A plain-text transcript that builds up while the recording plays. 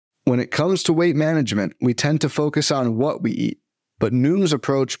When it comes to weight management, we tend to focus on what we eat, but Noom's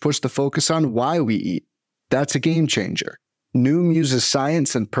approach puts the focus on why we eat. That's a game changer. Noom uses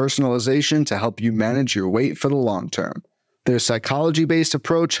science and personalization to help you manage your weight for the long term. Their psychology-based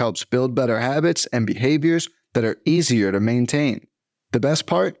approach helps build better habits and behaviors that are easier to maintain. The best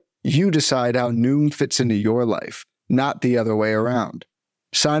part? You decide how Noom fits into your life, not the other way around.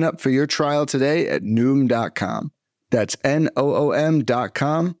 Sign up for your trial today at Noom.com. That's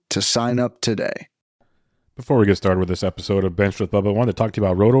Noom.com to sign up today. Before we get started with this episode of Bench with Bubba, I wanted to talk to you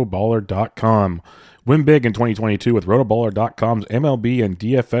about rotoballer.com. Win big in 2022 with rotoballer.com's MLB and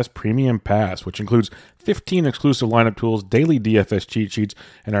DFS Premium Pass, which includes 15 exclusive lineup tools, daily DFS cheat sheets,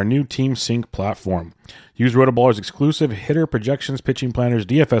 and our new Team Sync platform. Use Rotoballer's exclusive hitter projections, pitching planners,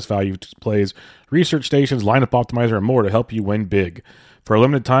 DFS value plays, research stations, lineup optimizer, and more to help you win big. For a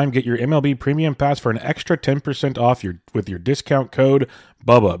limited time, get your MLB Premium Pass for an extra 10% off with your discount code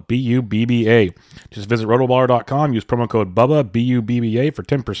BUBBA, B-U-B-B-A. Just visit rotoballer.com, use promo code BUBBA, B-U-B-B-A for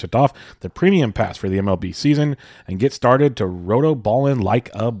 10% off the Premium Pass for the MLB season, and get started to rotoballin' like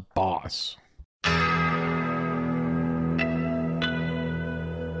a boss.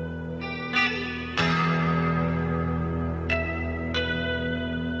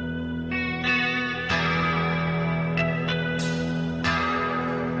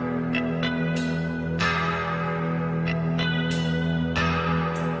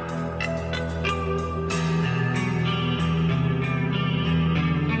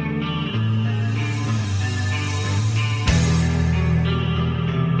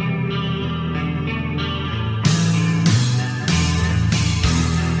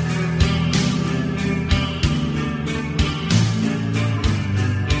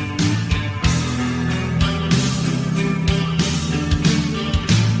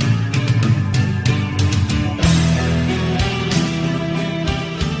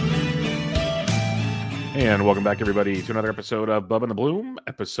 And welcome back, everybody, to another episode of Bubba and the Bloom,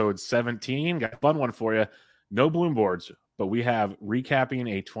 episode 17. Got a fun one for you. No Bloom boards, but we have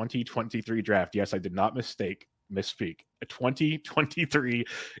recapping a 2023 draft. Yes, I did not misspeak. A 2023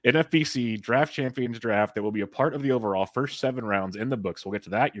 NFBC Draft Champions draft that will be a part of the overall first 7 rounds in the books. We'll get to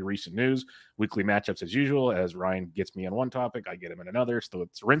that, your recent news, weekly matchups as usual, as Ryan gets me on one topic, I get him in another. So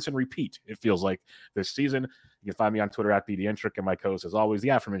it's rinse and repeat, it feels like, this season. You can find me on Twitter at BDentrick, and my co-host, as always, the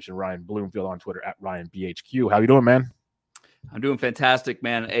aforementioned Ryan Bloomfield on Twitter at RyanBHQ. How you doing, man? I'm doing fantastic,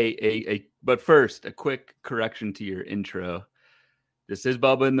 man. But first, a quick correction to your intro. This is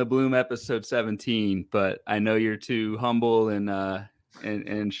Bubba and the Bloom episode 17, but I know you're too humble and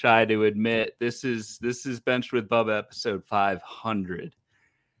shy to admit this is Benched with Bubba episode 500,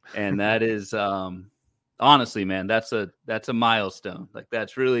 and that is honestly, man, that's a milestone. Like,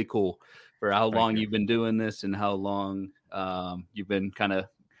 that's really cool for how long you've been doing this and how long you've been kind of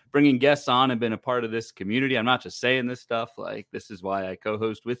bringing guests on and been a part of this community. I'm not just saying this stuff. Like, this is why I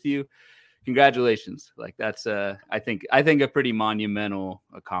co-host with you. Congratulations. Like, that's I think a pretty monumental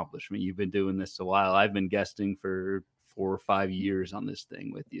accomplishment. You've been doing this a while. I've been guesting for 4 or 5 years on this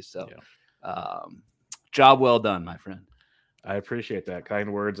thing with you. So job well done, my friend. I appreciate that.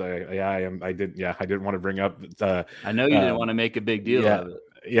 Kind words. I didn't want to bring up I know you didn't want to make a big deal out of it.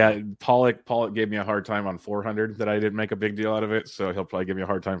 Yeah, Pollock gave me a hard time on 400 that I didn't make a big deal out of it, so he'll probably give me a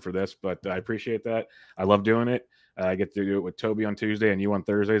hard time for this, but I appreciate that. I love doing it. I get to do it with Toby on Tuesday and you on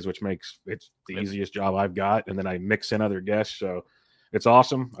Thursdays, which makes it the easiest job I've got, and then I mix in other guests, so it's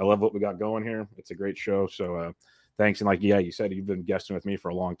awesome. I love what we got going here. It's a great show, so thanks. And you said you've been guesting with me for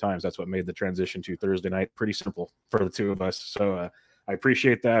a long time, so that's what made the transition to Thursday night pretty simple for the two of us, so I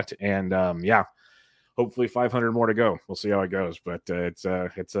appreciate that, and hopefully 500 more to go. We'll see how it goes, but it's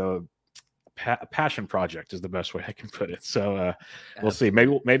a passion project is the best way I can put it. So we'll see.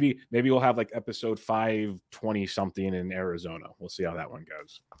 Maybe we'll have like episode 520 something in Arizona. We'll see how that one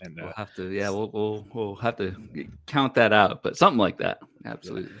goes. And we'll have to, we'll have to count that out, but something like that.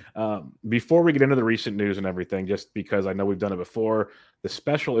 Absolutely. Before we get into the recent news and everything, just because I know we've done it before, the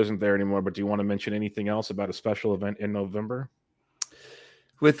special isn't there anymore, but do you want to mention anything else about a special event in November?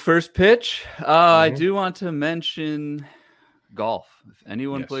 With First Pitch, I do want to mention golf. If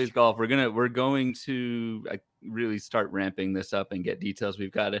anyone plays golf, we're going to really start ramping this up and get details.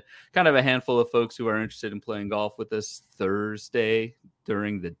 We've got a handful of folks who are interested in playing golf with us Thursday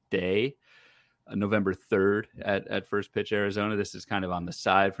during the day, November 3rd at First Pitch Arizona. This is kind of on the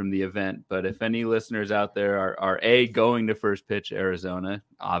side from the event, but if any listeners out there are going to First Pitch Arizona,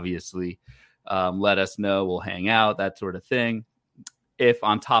 obviously, let us know. We'll hang out, that sort of thing. If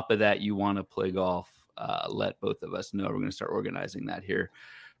on top of that you want to play golf, let both of us know. We're going to start organizing that here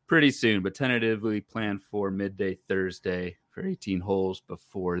pretty soon, but tentatively planned for midday Thursday for 18 holes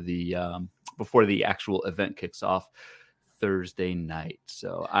before the actual event kicks off Thursday night.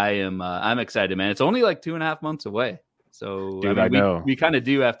 So I'm excited, man. It's only like 2.5 months away. So Dude, I mean, I know. we kind of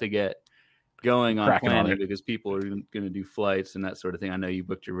do have to get going on Cracking on planning it. because people are going to do flights and that sort of thing. I know you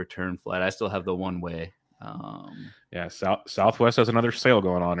booked your return flight. I still have the one way. Yeah, Southwest has another sale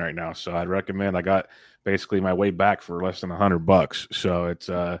going on right now, so I'd recommend. I got basically my way back for less than $100, so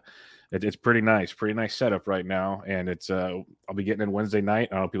it's pretty nice setup right now, and it's I'll be getting in Wednesday night.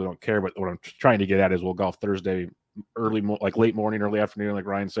 I know people don't care, but what I'm trying to get at is we'll golf Thursday like late morning, early afternoon, like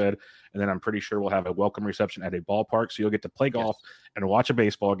Ryan said, and then I'm pretty sure we'll have a welcome reception at a ballpark, so you'll get to play golf and watch a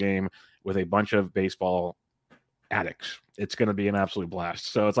baseball game with a bunch of baseball addicts. It's going to be an absolute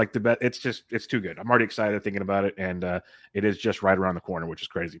blast. So it's like it's too good. I'm already excited thinking about it, and it is just right around the corner, which is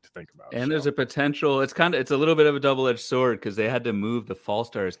crazy to think about. And there's a potential. It's a little bit of a double-edged sword because they had to move the Fall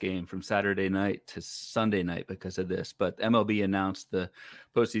Stars game from Saturday night to Sunday night because of this. But MLB announced the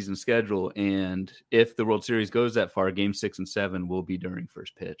postseason schedule, and if the World Series goes that far, Game 6 and 7 will be during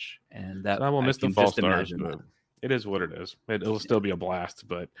first pitch, and that I will miss the Fall Stars, but that. It is what it is. It'll still be a blast,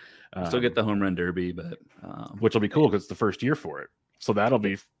 but still get the home run derby, but which will be cool because it's the first year for it. So that'll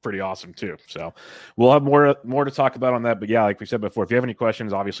be pretty awesome too. So we'll have more to talk about on that. But yeah, like we said before, if you have any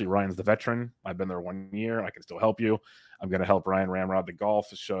questions, obviously Ryan's the veteran. I've been there 1 year. I can still help you. I'm going to help Ryan ramrod the golf.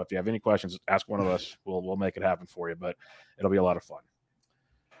 So if you have any questions, ask one of us. We'll make it happen for you. But it'll be a lot of fun.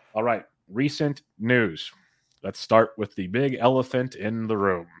 All right, recent news. Let's start with the big elephant in the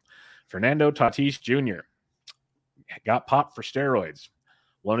room. Fernando Tatis Jr. got popped for steroids.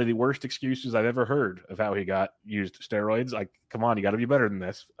 One of the worst excuses I've ever heard of how he got used steroids. Like, come on, you got to be better than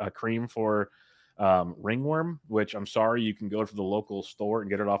this. A cream for ringworm, which I'm sorry, you can go to the local store and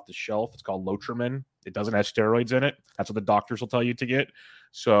get it off the shelf. It's called Lotrimin. It doesn't have steroids in it. That's what the doctors will tell you to get.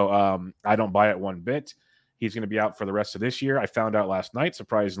 So I don't buy it one bit. He's going to be out for the rest of this year. I found out last night,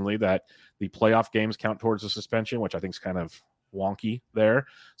 surprisingly, that the playoff games count towards the suspension, which I think is kind of wonky there.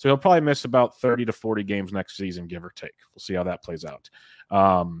 So he'll probably miss about 30 to 40 games next season, give or take. We'll see how that plays out.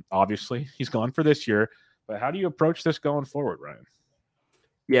 Obviously, he's gone for this year. But how do you approach this going forward, Ryan?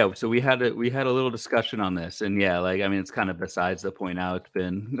 Yeah, so we had a little discussion on this, and yeah, like I mean, it's kind of besides the point now. It's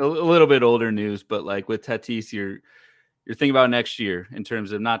been a little bit older news, but like with Tatis, you're thinking about next year in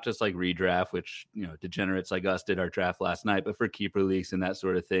terms of not just like redraft, which degenerates like us did our draft last night, but for keeper leagues and that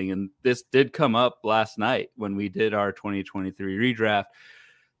sort of thing. And this did come up last night when we did our 2023 redraft.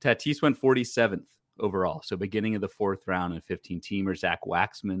 Tatis went 47th overall, so beginning of the 4th round and 15-teamer. Zach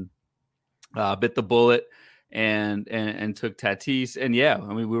Waxman bit the bullet and took Tatis. And yeah,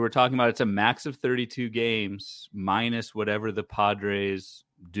 I mean, we were talking about it's a max of 32 games minus whatever the Padres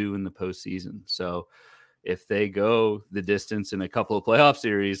do in the postseason. So if they go the distance in a couple of playoff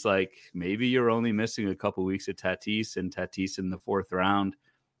series, like maybe you're only missing a couple of weeks of Tatis, and Tatis in the 4th round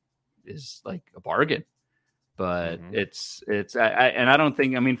is like a bargain. But I don't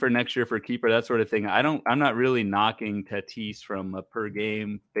think, I mean, for next year for keeper, that sort of thing, I'm not really knocking Tatis from a per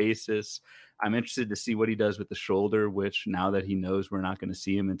game basis. I'm interested to see what he does with the shoulder, which now that he knows we're not going to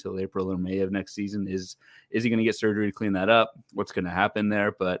see him until April or May of next season, is he going to get surgery to clean that up? What's going to happen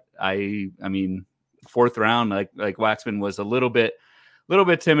there? But I mean, 4th round, like Waxman was a little bit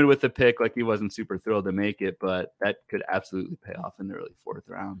timid with the pick, like he wasn't super thrilled to make it, but that could absolutely pay off in the early 4th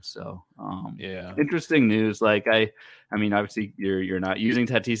round. So interesting news. Like I mean, obviously you're not using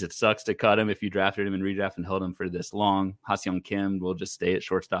Tatis. It sucks to cut him if you drafted him in redraft and held him for this long. Ha-Seong Kim will just stay at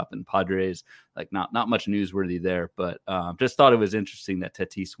shortstop in Padres. Like not much newsworthy there, but just thought it was interesting that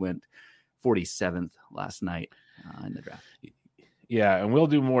Tatis went 47th last night in the draft. Yeah, and we'll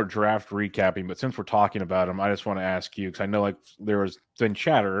do more draft recapping, but since we're talking about him, I just want to ask you, because I know like there was been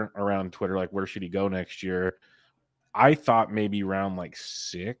chatter around Twitter, like where should he go next year? I thought maybe around like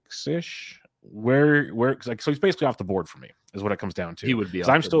 6-ish. Where so he's basically off the board for me, is what it comes down to. He would be.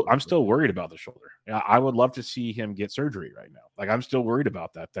 I'm still worried about the shoulder. I would love to see him get surgery right now. Like I'm still worried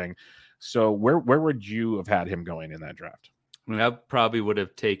about that thing. So where would you have had him going in that draft? I mean, I probably would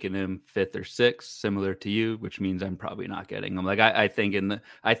have taken him 5th or 6th, similar to you, which means I'm probably not getting him. Like I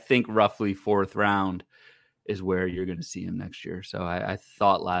think roughly 4th round is where you're going to see him next year. So I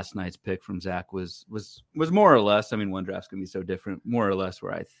thought last night's pick from Zach was more or less. I mean, one draft's going to be so different, more or less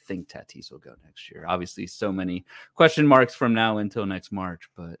where I think Tatis will go next year. Obviously, so many question marks from now until next March,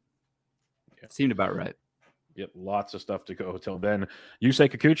 but it seemed about right. Yep, lots of stuff to go till then.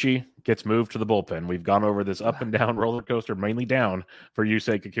 Yusei Kikuchi gets moved to the bullpen. We've gone over this up and down roller coaster, mainly down for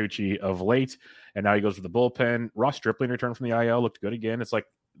Yusei Kikuchi of late, and now he goes to the bullpen. Ross Stripling returned from the IL, looked good again. It's like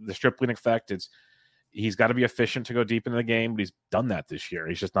the Stripling effect. He's got to be efficient to go deep into the game, but he's done that this year.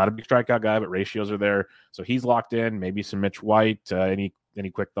 He's just not a big strikeout guy, but ratios are there. So he's locked in. Maybe some Mitch White. Any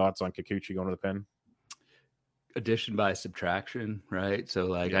quick thoughts on Kikuchi going to the pen? Addition by subtraction, right? So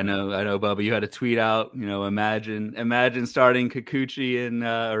like, yeah. I know, Bubba, you had a tweet out, imagine starting Kikuchi and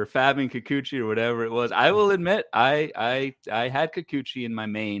or fabbing Kikuchi or whatever it was. I will admit, I had Kikuchi in my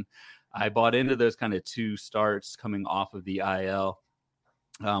main. I bought into those kind of 2 starts coming off of the IL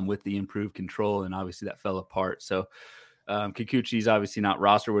with the improved control, and obviously that fell apart. So Kikuchi is obviously not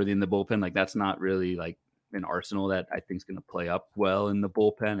roster worthy in the bullpen. Like, that's not really like an arsenal that I think is going to play up well in the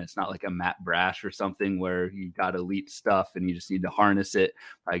bullpen. It's not like a Matt Brash or something where you got elite stuff and you just need to harness it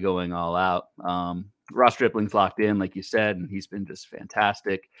by going all out. Ross Stripling's locked in, like you said, and he's been just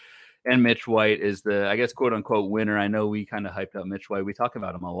fantastic. And Mitch White is the, I guess, quote unquote winner. I know we kind of hyped up Mitch White. We talk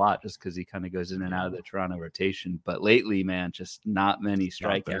about him a lot just because he kind of goes in and out of the Toronto rotation. But lately, man, just not many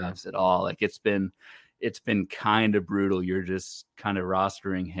strikeouts at all. Like, it's been kind of brutal. You're just kind of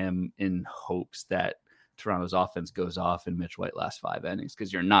rostering him in hopes that Toronto's offense goes off in Mitch White last 5 innings,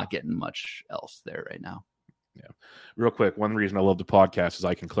 because you're not getting much else there right now. Yeah. Real quick, one reason I love the podcast is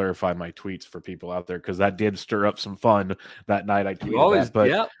I can clarify my tweets for people out there, because that did stir up some fun that night. I tweeted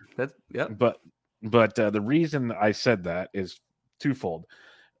but the reason I said that is twofold.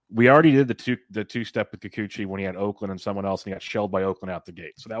 We already did the two-step with Kikuchi when he had Oakland and someone else, and he got shelled by Oakland out the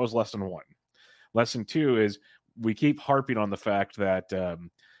gate. So that was lesson 1. Lesson 2 is we keep harping on the fact that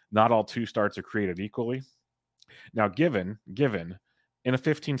not all 2 starts are created equally. Now, given in a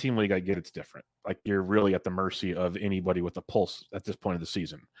 15-team league, I get it's different. Like, you're really at the mercy of anybody with a pulse at this point of the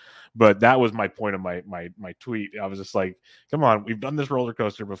season. But that was my point of my tweet. I was just like, come on, we've done this roller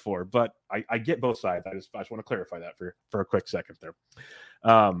coaster before. But I get both sides. I just want to clarify that for a quick second there.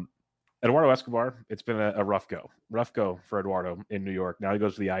 Eduardo Escobar, it's been a rough go for Eduardo in New York. Now he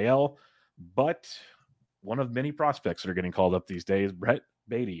goes to the IL, but one of many prospects that are getting called up these days, Brett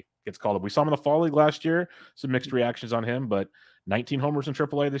Beatty, gets called up. We saw him in the fall league last year. Some mixed reactions on him, but 19 homers in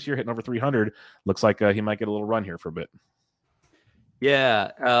AAA this year, hitting over 300. Looks like he might get a little run here for a bit.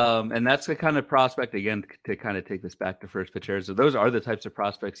 Yeah, and that's the kind of prospect, again, to kind of take this back to first pitchers. So those are the types of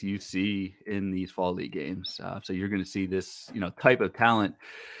prospects you see in these fall league games. So you're going to see this, type of talent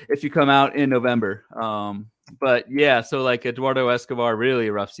if you come out in November. But yeah, so like Eduardo Escobar, really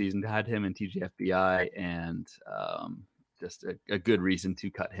a rough season. Had him in TGFBI, and just a good reason to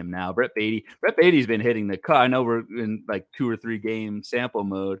cut him now. Brett Beatty's been hitting the cut. I know we're in like 2 or 3 game sample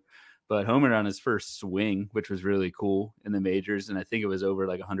mode, but homered on his first swing, which was really cool in the majors. And I think it was over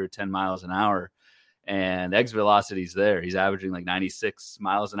like 110 miles an hour, and exit velocity's there. He's averaging like 96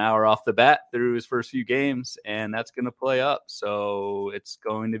 miles an hour off the bat through his first few games, and that's going to play up. So it's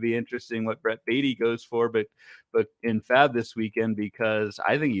going to be interesting what Brett Beatty goes for, but in Fab this weekend, because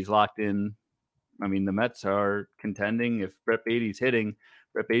I think he's locked in. I mean, the Mets are contending. If Brett Beatty's hitting,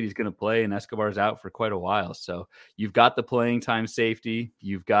 Brett Beatty's going to play, and Escobar's out for quite a while. So you've got the playing time safety.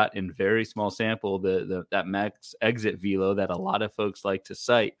 You've got, in very small sample, that Mets exit velo that a lot of folks like to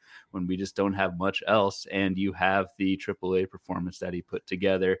cite when we just don't have much else. And you have the AAA performance that he put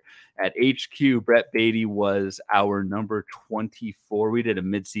together. At HQ, Brett Beatty was our number 24. We did a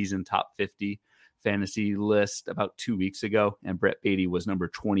midseason top 50 fantasy list about 2 weeks ago, and Brett Beatty was number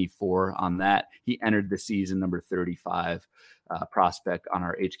 24 on that. He entered the season number 35 prospect on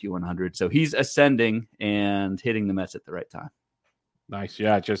our HQ 100. So he's ascending and hitting the Mets at the right time. Nice.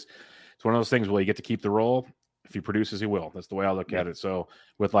 Yeah, it's one of those things where you get to keep the role. If he produces, he will. That's the way I look at it. So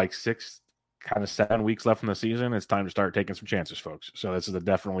with like 7 weeks left in the season, it's time to start taking some chances, folks. So this is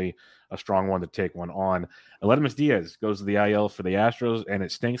definitely a strong one to take one on. Aledmus Diaz goes to the IL for the Astros, and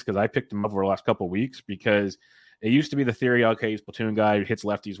it stinks because I picked him up over the last couple of weeks, because it used to be the theory, okay, he's platoon guy, he hits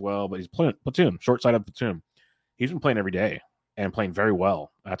lefties well, but he's platoon, short side of platoon. He's been playing every day and playing very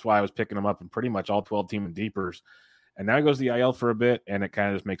well. That's why I was picking him up in pretty much all 12 team and deepers. And now he goes to the IL for a bit, and it kind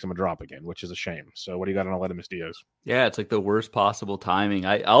of just makes him a drop again, which is a shame. So what do you got on Aledmus Diaz? Yeah, it's like the worst possible timing.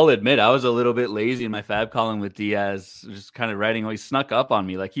 I'll admit I was a little bit lazy in my fab column with Diaz, just kind of writing, he snuck up on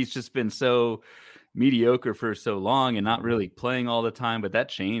me. Like, he's just been so mediocre for so long and not really playing all the time, but that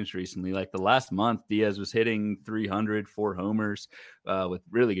changed recently. Like the last month, Diaz was hitting 300, 4 homers with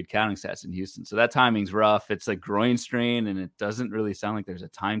really good counting stats in Houston. So that timing's rough. It's like groin strain, and it doesn't really sound like there's a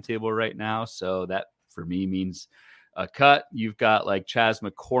timetable right now. So that, for me, means a cut. You've got like Chas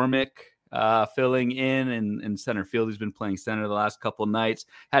McCormick filling in center field. He's been playing center the last couple nights.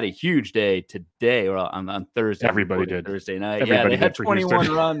 Had a huge day today, or on Thursday. Everybody did. Thursday night. Everybody they had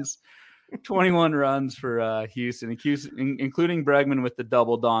 21 runs. 21 for Houston, including Bregman with the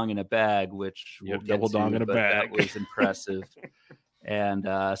double dong in a bag, which double dong in a bag. That was impressive. And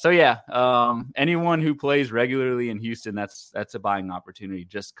anyone who plays regularly in Houston, that's a buying opportunity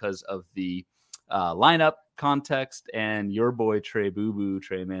just because of the lineup context. And your boy Trey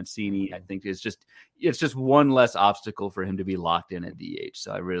Mancini, I think it's just one less obstacle for him to be locked in at DH.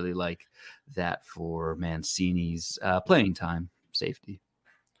 So I really like that for Mancini's playing time safety.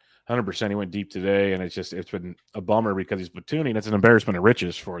 100%. He went deep today, and it's been a bummer because he's platooning. It's an embarrassment of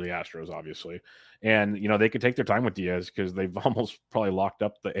riches for the Astros, obviously. And, they could take their time with Diaz because they've almost probably locked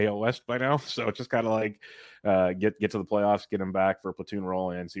up the AL West by now. So it's just kind of like get to the playoffs, get him back for a platoon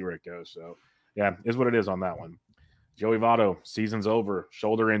role, and see where it goes. So, yeah, is what it is on that one. Joey Votto, season's over,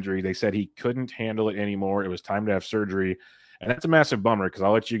 shoulder injury. They said he couldn't handle it anymore. It was time to have surgery. And that's a massive bummer because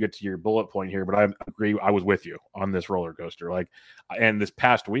I'll let you get to your bullet point here, but I agree. I was with you on this roller coaster. And this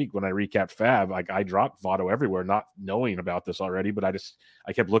past week when I recapped Fab, I dropped Votto everywhere, not knowing about this already, but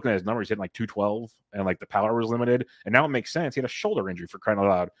I kept looking at his numbers, hitting 212, and the power was limited. And now it makes sense. He had a shoulder injury, for crying out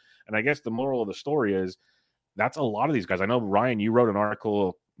loud. And I guess the moral of the story is that's a lot of these guys. I know, Ryan, you wrote an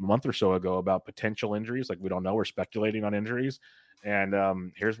article a month or so ago about potential injuries. We don't know. We're speculating on injuries. And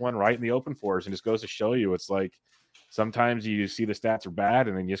here's one right in the open for us. And just goes to show you, it's sometimes you see the stats are bad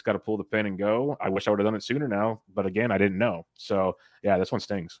and then you just got to pull the pin and go. I wish I would have done it sooner now, but again, I didn't know. So yeah, this one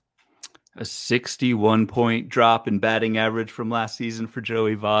stings. A 61-point drop in batting average from last season for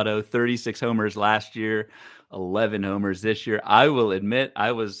Joey Votto, 36 homers last year, 11 homers this year. I will admit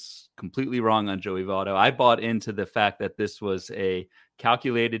I was completely wrong on Joey Votto. I bought into the fact that this was a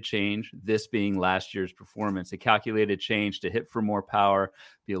calculated change, this being last year's performance, a calculated change to hit for more power,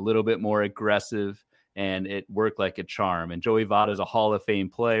 be a little bit more aggressive, and it worked like a charm. And Joey Votto is a Hall of Fame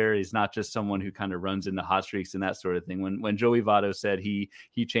player. He's not just someone who kind of runs into hot streaks and that sort of thing. When Joey Votto said he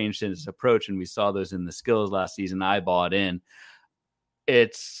changed his approach, and we saw those in the skills last season, I bought in.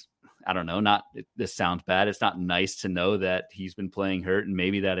 It's, I don't know, this sounds bad. It's not nice to know that he's been playing hurt, and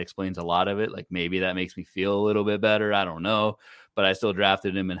maybe that explains a lot of it. Maybe that makes me feel a little bit better. I don't know. But I still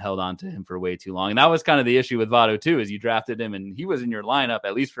drafted him and held on to him for way too long. And that was kind of the issue with Votto too, is you drafted him and he was in your lineup,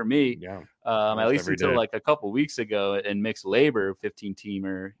 at least for me, at least until a couple weeks ago in mixed labor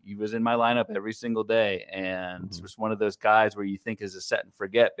 15-teamer. He was in my lineup every single day. And it's just one of those guys where you think is a set and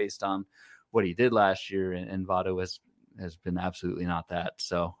forget based on what he did last year. And Votto has been absolutely not that.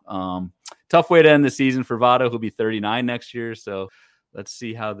 So tough way to end the season for Votto. He'll be 39 next year. So let's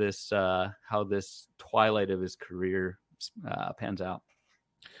see how this twilight of his career pans out.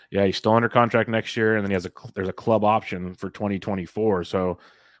 Yeah, he's still under contract next year, and then there's a club option for 2024. So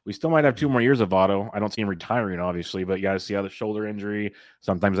we still might have 2 more years of Votto. I don't see him retiring, obviously, but you got to see how the shoulder injury.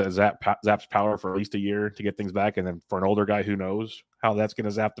 Sometimes that zaps power for at least a year to get things back, and then for an older guy, who knows how that's going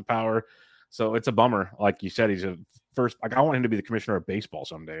to zap the power. So it's a bummer. Like you said, he's a first. I want him to be the commissioner of baseball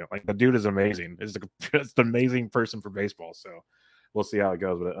someday. The dude is amazing. It's an amazing person for baseball. So we'll see how it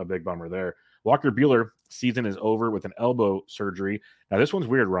goes. But a big bummer there. Walker Buehler, season is over with an elbow surgery. Now, this one's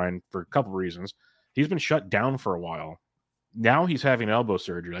weird, Ryan, for a couple reasons. He's been shut down for a while. Now he's having elbow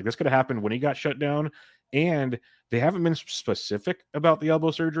surgery. This could have happened when he got shut down, and they haven't been specific about the elbow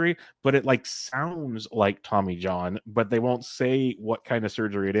surgery, but it sounds like Tommy John, but they won't say what kind of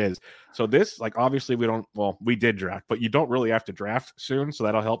surgery it is. So this, obviously we did draft, but you don't really have to draft soon, so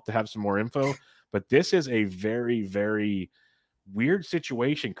that'll help to have some more info. But this is a very, very weird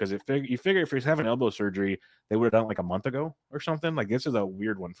situation because you figure if he's having elbow surgery, they would have done it a month ago or something. This is a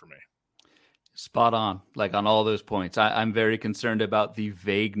weird one for me. Spot on, on all those points. I'm very concerned about the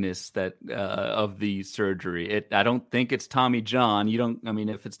vagueness that of the surgery. I don't think it's Tommy John.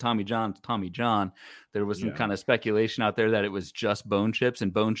 If it's Tommy John, it's Tommy John. There was some kind of speculation out there that it was just bone chips,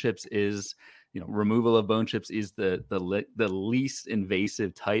 and bone chips is, removal of bone chips is the least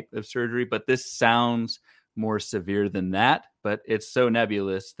invasive type of surgery. But this sounds more severe than that, but it's so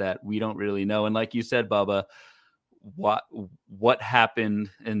nebulous that we don't really know. And like you said, Bubba, what happened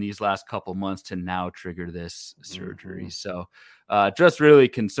in these last couple months to now trigger this surgery? So just really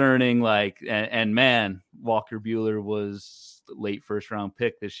concerning. And man, Walker Buehler was the late first round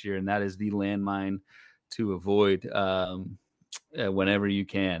pick this year, and that is the landmine to avoid whenever you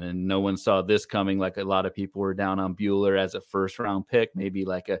can. And no one saw this coming. A lot of people were down on Buehler as a first round pick, maybe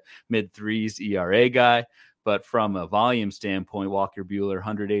a mid-3s ERA guy. But from a volume standpoint, Walker Buehler,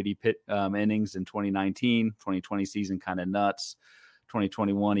 180 innings in 2019, 2020 season kind of nuts.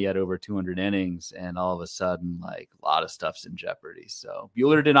 2021, he had over 200 innings, and all of a sudden, a lot of stuff's in jeopardy. So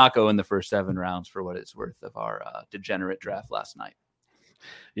Buehler did not go in the first 7 rounds for what it's worth of our degenerate draft last night.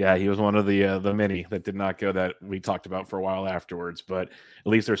 Yeah, he was one of the many that did not go that we talked about for a while afterwards. But at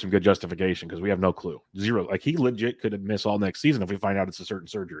least there's some good justification because we have no clue. Zero. Like he legit could have missed all next season if we find out it's a certain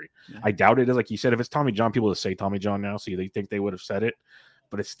surgery. Yeah. I doubt it is. Like you said, if it's Tommy John, people just say Tommy John now, so they think they would have said it.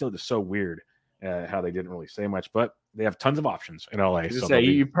 But it's still just so weird how they didn't really say much. But they have tons of options in LA. So say,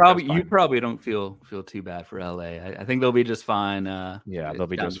 you probably don't feel too bad for LA. I think they'll be just fine. Yeah, they'll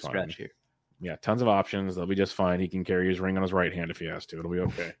be just fine. Here. Yeah, tons of options. They'll be just fine. He can carry his ring on his right hand if he has to. It'll be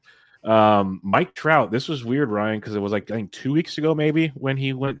okay. Mike Trout, this was weird, Ryan, because it was like I think 2 weeks ago maybe when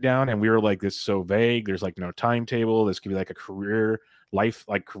he went down, and we were like, this is so vague. There's like no timetable. This could be like a career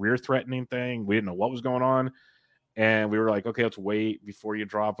threatening thing. We didn't know what was going on. And we were like, okay, let's wait before you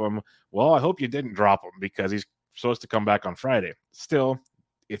drop him. Well, I hope you didn't drop him because he's supposed to come back on Friday. Still,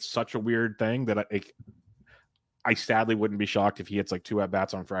 it's such a weird thing that I sadly wouldn't be shocked if he hits like 2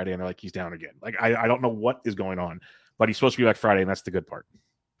 at-bats on Friday and they're like, he's down again. Like, I don't know what is going on, but he's supposed to be back Friday, and that's the good part.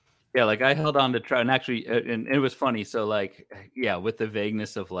 Yeah, like I held on to Trout, and actually, and it was funny. So, like, yeah, with the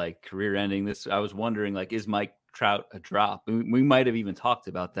vagueness of like career ending, this I was wondering, like, is Mike Trout a drop? We might have even talked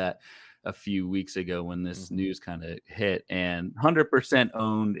about that a few weeks ago when this news kind of hit, and 100%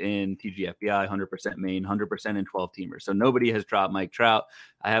 owned in TGFBI, 100% main, 100% in 12-teamers. So nobody has dropped Mike Trout.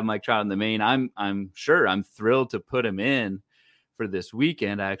 I have Mike Trout in the main. I'm sure I'm thrilled to put him in for this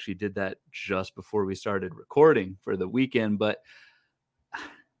weekend. I actually did that just before we started recording for the weekend, but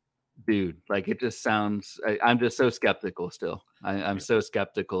dude, like it just sounds, I'm just so skeptical still. I'm so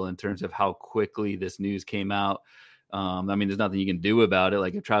skeptical in terms of how quickly this news came out. I mean, there's nothing you can do about it.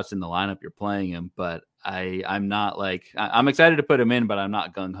 Like if Trout's in the lineup, you're playing him, but I'm not like, I'm excited to put him in, but I'm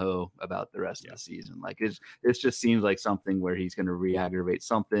not gung ho about the rest of the season. Like it just seems like something where he's going to re-aggravate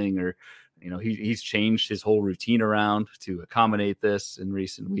something, or, you know, he's changed his whole routine around to accommodate this in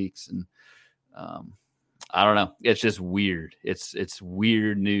recent weeks. And, I don't know. It's just weird. It's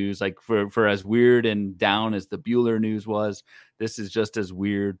weird news. Like for as weird and down as the Buehler news was, this is just as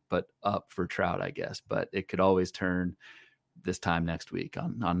weird, but up for Trout, I guess. But it could always turn this time next week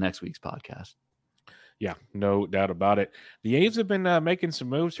on next week's podcast. Yeah, no doubt about it. The A's have been making some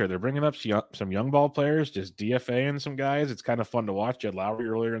moves here. They're bringing up some young ball players, just DFAing some guys. It's kind of fun to watch. Jed Lowry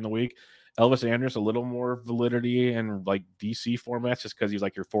earlier in the week. Elvis Andrus, a little more validity and like DC formats just because he's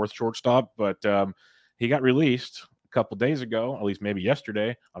like your fourth shortstop. But he got released a couple days ago, at least maybe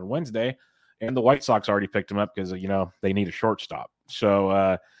yesterday on Wednesday, and the White Sox already picked him up because, you know, they need a shortstop.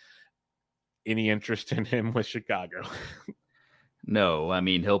 So any interest in him with Chicago? No, I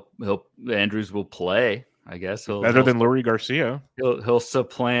mean, Andrews will play, I guess. Better than Lurie Garcia. He'll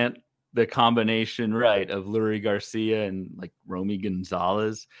supplant the combination, right, of Lurie Garcia and like Romy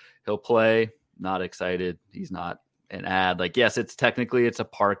Gonzalez. He'll play. Not excited. He's not an ad. Like, yes, it's a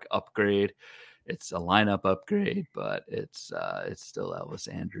park upgrade. It's a lineup upgrade, but it's still Elvis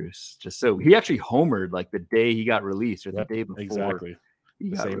Andrus. Just so he actually homered like the day he got released, or the day before exactly he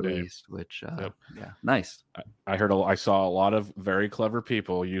got released. Day. Which yeah, nice. I saw a lot of very clever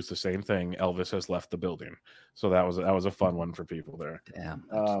people use the same thing. Elvis has left the building, so that was a fun one for people there. Damn,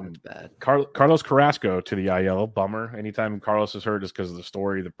 that's bad. Carlos Carrasco to the IL, bummer. Anytime Carlos is hurt, is because of the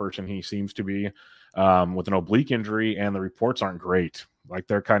story, the person he seems to be, with an oblique injury, and the reports aren't great. Like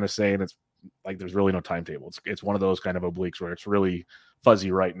they're kind of saying it's like there's really no timetable. It's one of those kind of obliques where it's really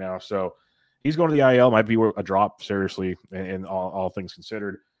fuzzy right now. So he's going to the IL. Might be a drop, seriously, in all things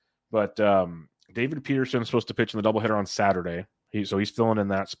considered. But David Peterson is supposed to pitch in the doubleheader on Saturday. So he's filling in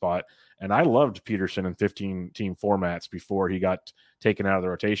that spot. And I loved Peterson in 15-team formats before he got taken out of the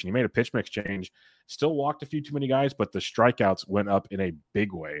rotation. He made a pitch mix change, still walked a few too many guys, but the strikeouts went up in a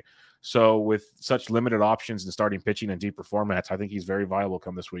big way. So with such limited options and starting pitching in deeper formats, I think he's very viable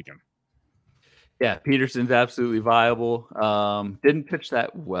come this weekend. Yeah, Peterson's absolutely viable. Didn't pitch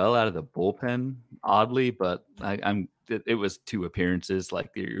that well out of the bullpen, oddly, but it was 2 appearances.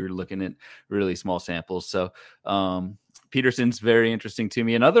 Like you're looking at really small samples. So Peterson's very interesting to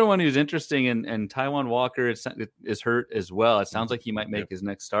me. Another one who's interesting, and Taijuan Walker is hurt as well. It sounds like he might make his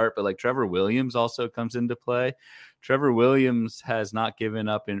next start, but like Trevor Williams also comes into play. Trevor Williams has not given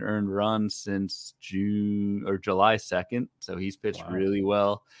up an earned run since June or July 2nd. So he's pitched really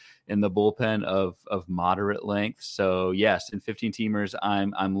well in the bullpen of moderate length. So yes, in 15-teamers,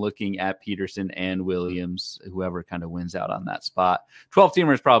 I'm looking at Peterson and Williams, whoever kind of wins out on that spot.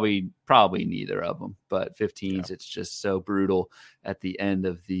 12-teamers probably neither of them, but 15s, It's just so brutal at the end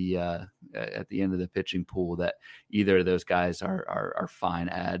of the pitching pool that either of those guys are fine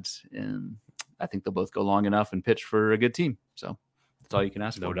ads, and I think they'll both go long enough and pitch for a good team. So that's all you can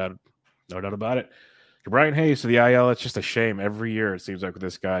ask for. No doubt about it. Brian Hayes to the IL, it's just a shame. Every year it seems like with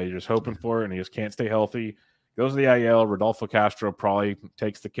this guy, you're just hoping for it, and he just can't stay healthy. goes to the IL. Rodolfo Castro probably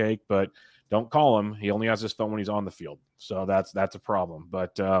takes the cake, but don't call him. He only has his phone when he's on the field, so that's a problem.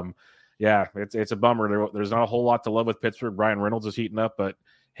 But yeah, it's a bummer. There's not a whole lot to love with Pittsburgh. Brian Reynolds is heating up, but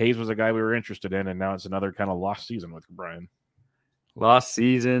Hayes was a guy we were interested in, and now it's another kind of lost season with Brian. Lost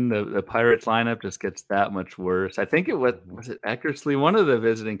season. The Pirates lineup just gets that much worse. I think it was it Eckersley, one of the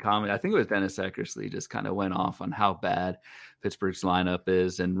visiting comments. I think it was Dennis Eckersley, just kind of went off on how bad Pittsburgh's lineup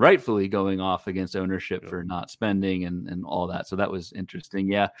is, and rightfully going off against ownership for not spending and all that. So that was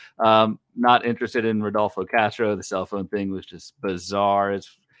interesting. Yeah, not interested in Rodolfo Castro. The cell phone thing was just bizarre.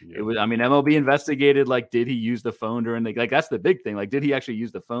 It was. I mean, MLB investigated. Like, did he use the phone during the? Like, that's the big thing. Like, did he actually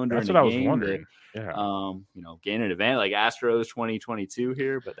use the phone during the game? That's what I was wondering. Yeah. Gain an advantage. Like Astros 2022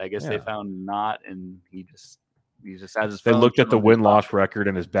 here, but I guess they found not, and he just has his phone. They looked at the win-loss record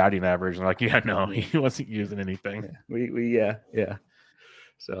and his batting average, and like, he wasn't using anything. Yeah.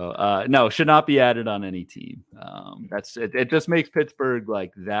 So no, should not be added on any team. That's it. It just makes Pittsburgh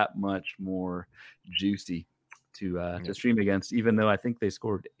like that much more juicy to stream against, even though I think they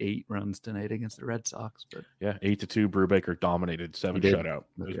scored 8 runs tonight against the Red Sox. But 8-2, Brubaker dominated, 7 shutout.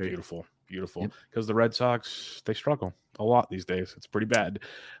 It was beautiful. Because the Red Sox, they struggle a lot these days. It's pretty bad.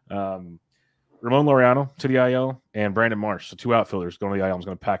 Ramon Laureano to the IL and Brandon Marsh, so 2 outfielders going to the IL. I'm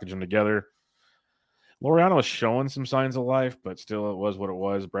going to package them together. Laureano was showing some signs of life, but still it was what it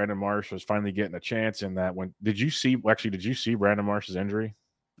was. Brandon Marsh was finally getting a chance in that one. Did you see Brandon Marsh's injury?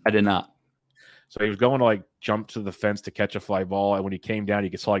 I did not. So he was going to like jump to the fence to catch a fly ball, and when he came down,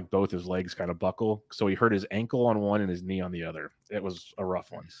 he saw like both his legs kind of buckle. So he hurt his ankle on one and his knee on the other. It was a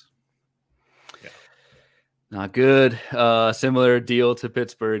rough one. Yeah, not good. Similar deal to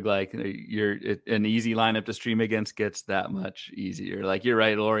Pittsburgh. Like an easy lineup to stream against gets that much easier. Like you're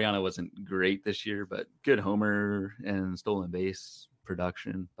right, Laureano wasn't great this year, but good homer and stolen base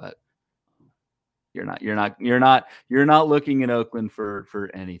production. But you're not looking in Oakland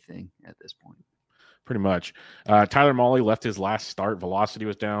for anything at this point. Pretty much. Tyler Mahle left his last start. Velocity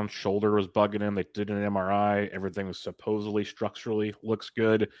was down. Shoulder was bugging him. They did an MRI. Everything was supposedly structurally looks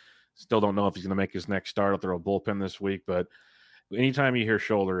good. Still don't know if he's going to make his next start. I'll throw a bullpen this week. But anytime you hear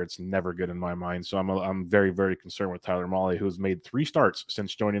shoulder, it's never good in my mind. So I'm very, very concerned with Tyler Mahle, who's made 3 starts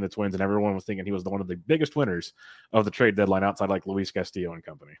since joining the Twins. And everyone was thinking he was one of the biggest winners of the trade deadline outside like Luis Castillo and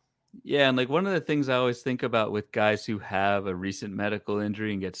company. Yeah, and like one of the things I always think about with guys who have a recent medical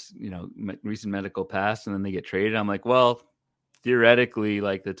injury and gets, recent medical pass and then they get traded, I'm like, well, theoretically,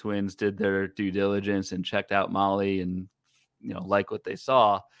 like the Twins did their due diligence and checked out Mahle and, like what they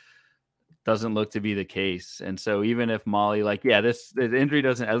saw. Doesn't look to be the case. And so even if Mahle, the injury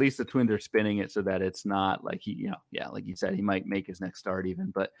doesn't, at least the Twins are spinning it so that it's not like like you said, he might make his next start even.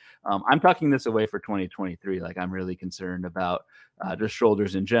 But I'm tucking this away for 2023. Like I'm really concerned about just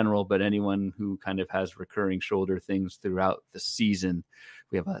shoulders in general, but anyone who kind of has recurring shoulder things throughout the season.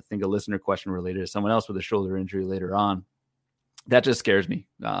 We have, I think, a listener question related to someone else with a shoulder injury later on. That just scares me,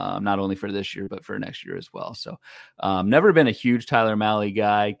 not only for this year, but for next year as well. So never been a huge Tyler Mahle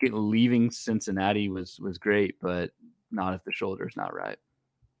guy. Leaving Cincinnati was great, but not if the shoulder is not right.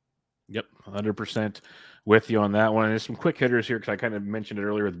 Yep, 100% with you on that one. And there's some quick hitters here because I kind of mentioned it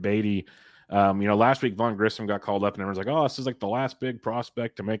earlier with Beatty. Last week Vaughn Grissom got called up and everyone's like, oh, this is like the last big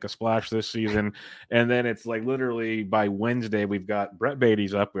prospect to make a splash this season. And then it's like literally by Wednesday, we've got Brett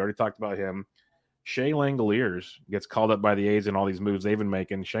Beatty's up. We already talked about him. Shea Langoliers gets called up by the A's in all these moves they've been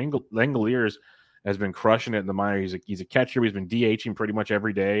making. Shea Langoliers has been crushing it in the minor. He's a catcher. He's been DHing pretty much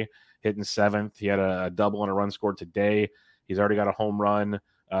every day, hitting 7th. He had a double and a run scored today. He's already got a home run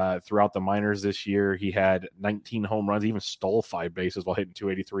throughout the minors this year. He had 19 home runs. He even stole 5 bases while hitting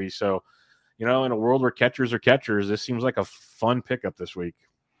 283. So, in a world where catchers are catchers, this seems like a fun pickup this week.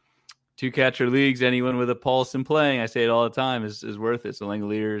 2 catcher leagues, anyone with a pulse in playing, I say it all the time, is worth it. So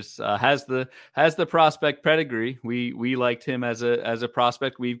Langoliers has the prospect pedigree. We liked him as a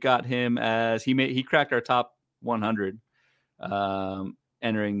prospect. We've got him as he cracked our top 100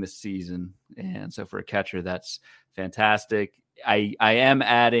 entering the season, and so for a catcher, that's fantastic. I am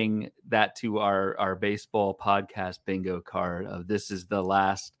adding that to our baseball podcast bingo card of this is the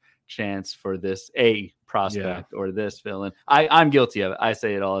last chance for this prospect or this villain. I'm guilty of it. I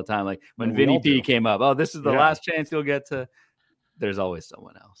say it all the time. Like when Vinny P came up, oh, this is the last chance you'll get to. There's always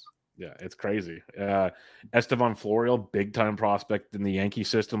someone else. Yeah, it's crazy. Estevan Florial, big time prospect in the Yankee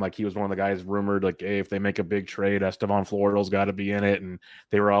system. Like he was one of the guys rumored, like, hey, if they make a big trade, Estevan Florial's got to be in it, and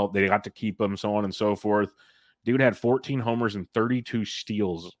they got to keep him, so on and so forth. Dude had 14 homers and 32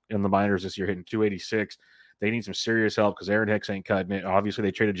 steals in the minors this year, hitting 286. They need some serious help because Aaron Hicks ain't cutting it. Obviously, they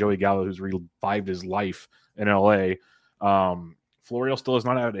traded Joey Gallo, who's revived his life in L.A. Florial Florial still has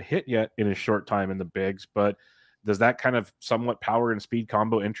not had a hit yet in his short time in the bigs, but does that kind of somewhat power and speed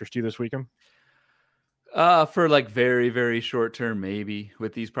combo interest you this weekend? For like very, very short term, maybe.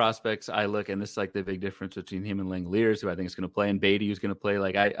 With these prospects, I look, and this is like the big difference between him and Langoliers, who I think is going to play, and Beatty, who's going to play.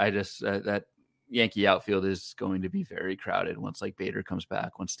 Like I just that Yankee outfield is going to be very crowded once like Bader comes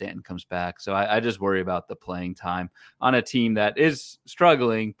back, once Stanton comes back. So I just worry about the playing time on a team that is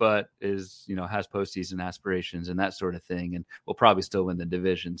struggling, but is, has postseason aspirations and that sort of thing, and will probably still win the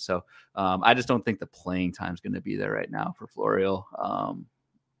division. So I just don't think the playing time is going to be there right now for Florial.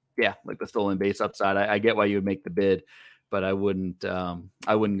 Yeah, like the stolen base upside. I get why you would make the bid, but I wouldn't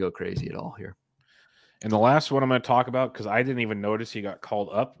go crazy at all here. And the last one I'm going to talk about, because I didn't even notice he got called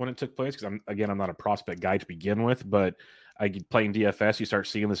up when it took place, because I'm not a prospect guy to begin with, but playing DFS, you start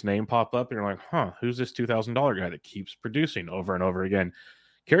seeing this name pop up, and you're like, who's this $2,000 guy that keeps producing over and over again?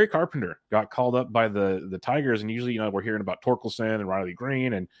 Kerry Carpenter got called up by the Tigers, and usually, we're hearing about Torkelson and Riley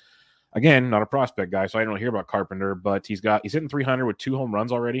Green, and again, not a prospect guy, so I don't hear about Carpenter, but he's hitting 300 with 2 home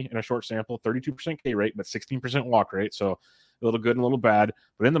runs already in a short sample, 32% K rate, but 16% walk rate, so a little good and a little bad.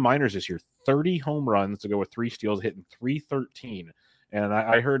 But in the minors this year, 30 home runs to go with 3 steals, hitting 313. And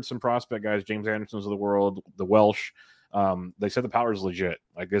I heard some prospect guys, James Anderson's of the world, the Welsh, they said the power is legit.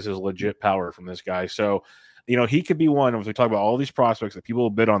 Like, this is legit power from this guy. So, he could be one, as we talk about all these prospects that people will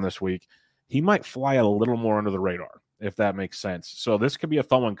bid on this week, he might fly a little more under the radar, if that makes sense. So this could be a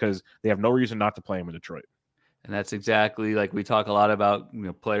fun one because they have no reason not to play him in Detroit. And that's exactly, like, we talk a lot about,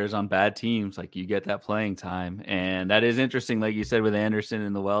 players on bad teams, like you get that playing time. And that is interesting, like you said, with Anderson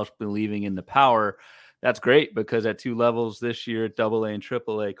and the Welsh believing in the power. That's great because at 2 levels this year, at AA and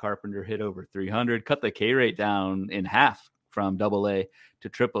AAA, Carpenter hit over 300, cut the K rate down in half from AA to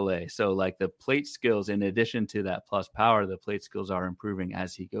AAA. So like the plate skills, in addition to that plus power, the plate skills are improving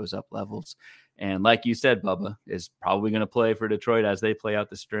as he goes up levels. And like you said, Bubba is probably going to play for Detroit as they play out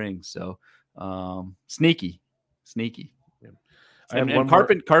the string. So sneaky. Yeah. And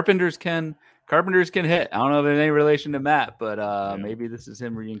Carpenters can hit. I don't know if there's any relation to Matt, but maybe this is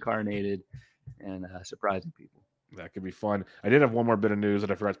him reincarnated and surprising people. That could be fun. I did have one more bit of news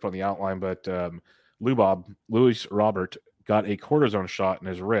that I forgot to put on the outline, but Luis Robert got a cortisone shot in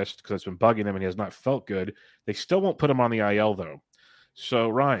his wrist because it's been bugging him and he has not felt good. They still won't put him on the IL though. So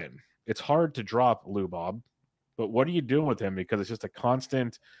Ryan, it's hard to drop Lou Bob, but what are you doing with him? Because it's just a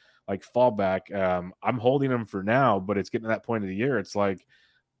constant fallback. I'm holding him for now, but it's getting to that point of the year. It's like,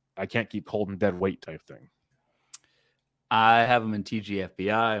 I can't keep holding dead weight type thing. I have him in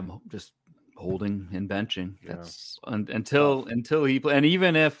TGFBI. I'm just holding and benching. That's until he play. And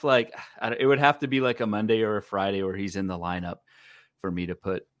even if it would have to be like a Monday or a Friday where he's in the lineup for me to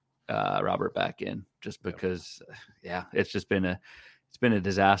put Robert back in, just because it's just been a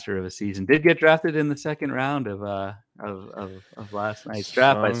disaster of a season. Did get drafted in the second round of last night's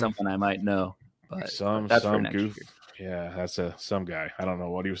draft by someone I might know, but that's some goof. Yeah, that's some guy. I don't know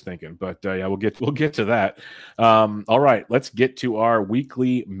what he was thinking, but we'll get to that. All right, let's get to our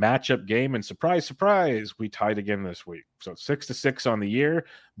weekly matchup game. And surprise, surprise, we tied again this week. So 6-6 on the year,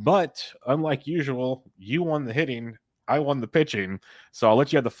 but unlike usual, you won the hitting, I won the pitching. So I'll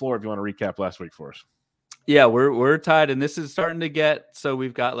let you have the floor if you want to recap last week for us. Yeah, we're tied, and this is starting to get so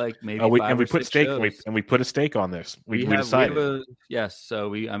we've got maybe 5 or 6 shows. We put a stake on this. We decided. Yes, so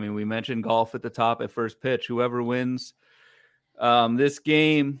we mentioned golf at the top at first pitch. Whoever wins this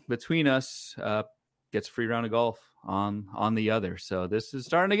game between us gets a free round of golf on the other. So this is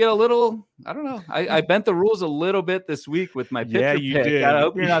starting to get a little. I don't know. I bent the rules a little bit this week with my pitcher pick. Did. I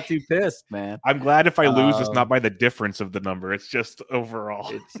hope you're not too pissed, man. I'm glad if I lose, it's not by the difference of the number. It's just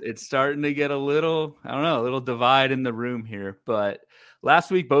overall. It's starting to get a little. I don't know, a little divide in the room here. But last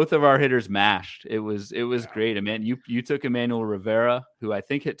week, both of our hitters mashed. It was great. Man, you took Emmanuel Rivera, who I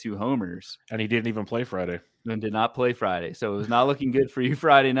think hit 2 homers, and he didn't even play Friday. And did not play Friday, so it was not looking good for you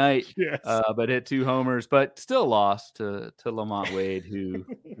Friday night. Yes. But hit 2 homers, but still lost to Lamont Wade,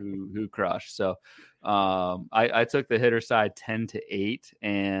 who crushed. So I took the hitter side 10-8,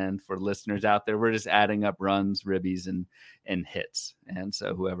 and for listeners out there, we're just adding up runs, ribbies, and hits, and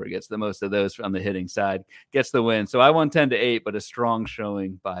so whoever gets the most of those on the hitting side gets the win. So I won 10-8, but a strong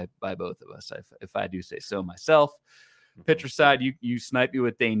showing by both of us, if I do say so myself. Pitcher side, you sniped me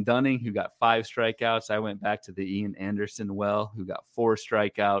with Dane Dunning, who got 5 strikeouts. I went back to the Ian Anderson who got 4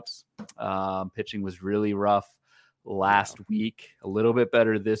 strikeouts. Pitching was really rough last week, a little bit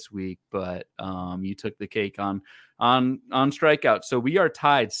better this week, but you took the cake on strikeouts. So we are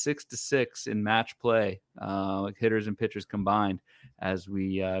tied 6-6 in match play, hitters and pitchers combined, as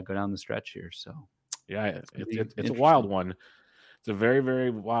we go down the stretch here. So yeah, it's a wild one. It's a very, very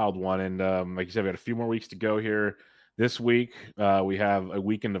wild one. And like you said, we got a few more weeks to go here. This week, we have a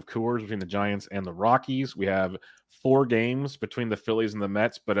weekend of Coors between the Giants and the Rockies. We have 4 games between the Phillies and the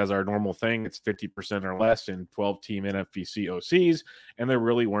Mets, but as our normal thing, it's 50% or less in 12-team NFBC OCs, and there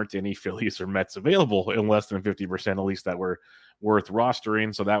really weren't any Phillies or Mets available in less than 50%, at least that were worth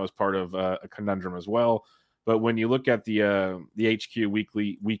rostering, so that was part of a conundrum as well. But when you look at the HQ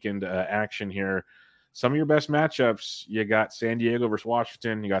weekend action here, some of your best matchups, you got San Diego versus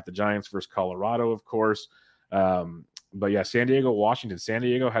Washington, you got the Giants versus Colorado, of course. But yeah, San Diego, Washington. San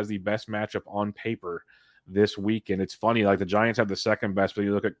Diego has the best matchup on paper this weekend. It's funny, like the Giants have the second best, but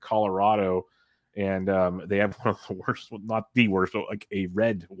you look at Colorado and they have one of the worst, well, not the worst, but like a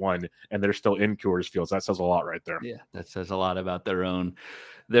red one, and they're still in Coors Field. So that says a lot right there. Yeah, that says a lot about their own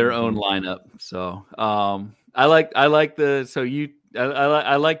lineup. So I like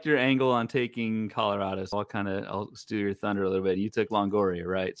your angle on taking Colorado. So I'll steal your thunder a little bit. You took Longoria,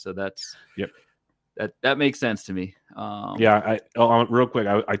 right? So that's that makes sense to me. Real quick,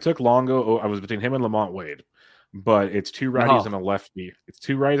 I took Longo. I was between him and Lamont Wade, but it's 2 righties and a lefty. It's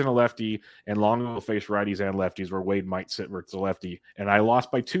 2 righties and a lefty, and Longo will face righties and lefties where Wade might sit where it's a lefty. And I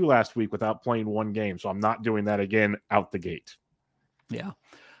lost by 2 last week without playing 1 game, so I'm not doing that again out the gate. Yeah.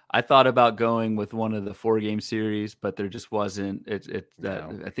 I thought about going with one of the 4-game series, but there just wasn't. I think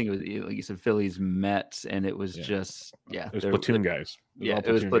it was, like you said, Phillies Mets, and it was just it was platoon guys. It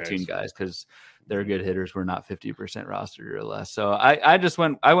was platoon guys because their good hitters were not 50% rostered or less. So I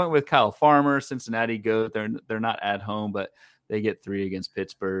went with Kyle Farmer. Cincinnati goat. They're not at home, but they get 3 against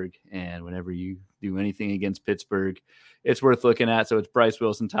Pittsburgh, and whenever you do anything against Pittsburgh, it's worth looking at. So it's Bryce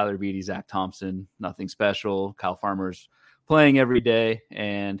Wilson, Tyler Beede, Zach Thompson. Nothing special. Kyle Farmer's playing every day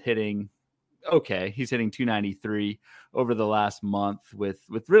and hitting okay. He's hitting 293 over the last month with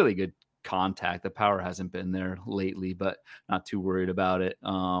really good contact. The power hasn't been there lately, but not too worried about it.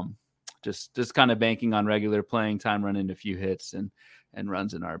 Just kind of banking on regular playing time, running a few hits and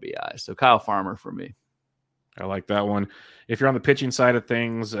runs in RBI. So Kyle Farmer for me. I like that one. If you're on the pitching side of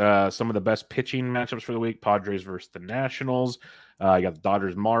things, some of the best pitching matchups for the week: Padres versus the Nationals. You got the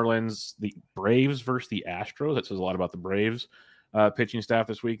Dodgers, Marlins, the Braves versus the Astros. That says a lot about the Braves pitching staff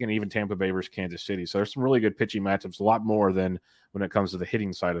this week, and even Tampa Bay versus Kansas City. So there's some really good pitching matchups, a lot more than when it comes to the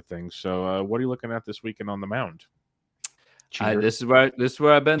hitting side of things. So what are you looking at this weekend on the mound? This is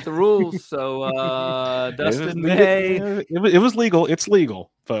where I bent the rules. So Dustin May, it was legal. It's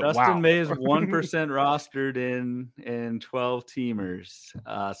legal. But Dustin May is 1% rostered in 12 teamers.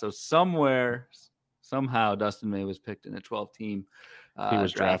 So somehow Dustin May was picked in a 12-team. He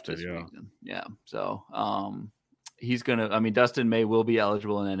was drafted. Yeah. So he's gonna. I mean, Dustin May will be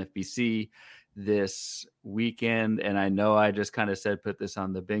eligible in NFBC this weekend, and I know I just kind of said put this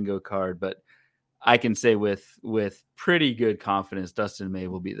on the bingo card, but I can say with pretty good confidence, Dustin May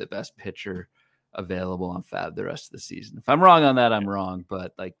will be the best pitcher available on Fab the rest of the season. If I'm wrong on that, I'm wrong.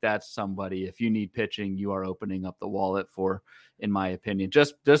 But like that's somebody, if you need pitching, you are opening up the wallet for, in my opinion.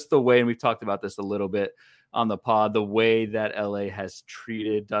 Just the way, and we've talked about this a little bit on the pod, the way that LA has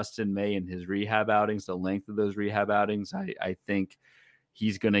treated Dustin May in his rehab outings, the length of those rehab outings, I think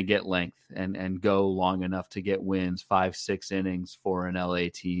he's going to get length and go long enough to get wins, 5-6 innings for an LA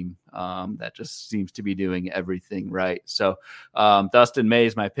team that just seems to be doing everything right. So Dustin May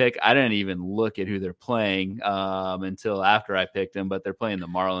is my pick. I didn't even look at who they're playing until after I picked him, but they're playing the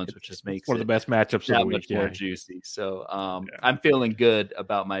Marlins, which just makes one of the best matchups of the week. More juicy. So I'm feeling good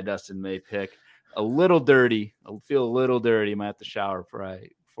about my Dustin May pick. A little dirty. I feel a little dirty. I might have to shower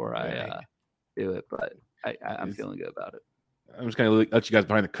before I do it, but I'm feeling good about it. I'm just going to let you guys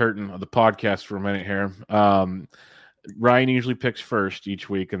behind the curtain of the podcast for a minute here. Ryan usually picks first each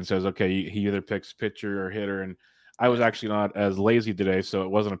week and says, okay, he either picks pitcher or hitter. And I was actually not as lazy today, so it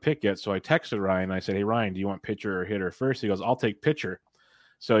wasn't a pick yet. So I texted Ryan. I said, hey, Ryan, do you want pitcher or hitter first? He goes, I'll take pitcher.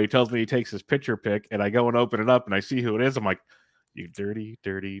 So he tells me he takes his pitcher pick, and I go and open it up, and I see who it is. I'm like, you dirty,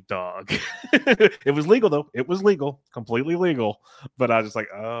 dirty dog. It was legal, though. It was legal, completely legal. But I was just like,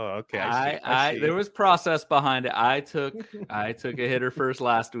 oh, okay. I see. There was process behind it. I took a hitter first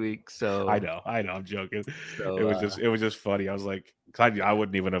last week. So I know. I'm joking. So, it was just funny. I was like, I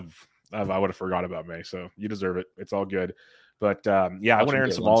wouldn't even have. I would have forgot about May. So you deserve it. It's all good. But I went Aaron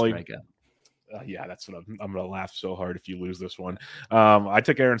Savali. Yeah, that's what I'm going to laugh so hard if you lose this one. I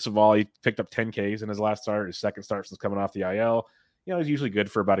took Aaron Savali, picked up 10 Ks in his last start, his second start since coming off the IL. He's usually good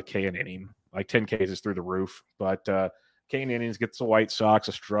for about a K an inning. Like 10 Ks is through the roof. But K an innings gets the White Sox,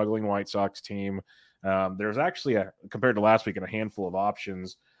 a struggling White Sox team. There's actually, compared to last week, a handful of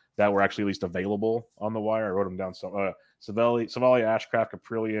options that were actually at least available on the wire. I wrote them down. So Savali, Ashcraft,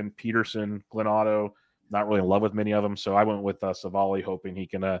 Caprillion, Peterson, Glenn Otto. Not really in love with many of them. So I went with Savali, hoping he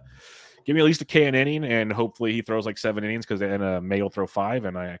can give me at least a K an inning, and hopefully he throws like 7 innings because then May will throw 5,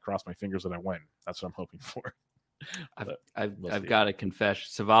 and I cross my fingers that I win. That's what I'm hoping for. I've got a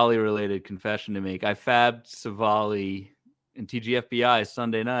Savali related confession to make. I fabbed Savali in TGFBI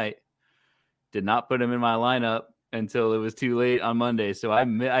Sunday night. Did not put him in my lineup until it was too late on Monday. So I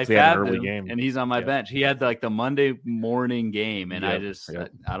fabbed him, game. And he's on my bench. He had like the Monday morning game, and I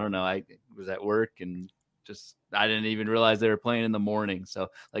don't know. I was at work and I didn't even realize they were playing in the morning. So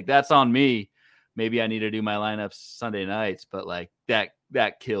like that's on me. Maybe I need to do my lineups Sunday nights, but like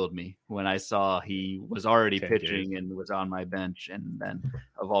that killed me when I saw he was already pitching and was on my bench. And then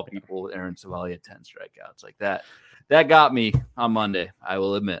of all people, Aaron Savali had 10 strikeouts like that. That got me on Monday, I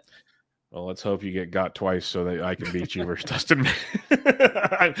will admit. Well, let's hope you get got twice so that I can beat you versus Dustin.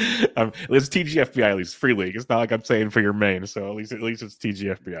 It's TGFBI, at least free league. It's not like I'm saying for your main, so at least it's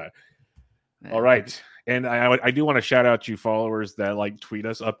TGFBI. Man. All right. And I do want to shout out you followers that like tweet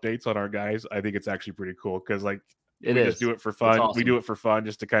us updates on our guys. I think it's actually pretty cool because like just do it for fun. Awesome. We do it for fun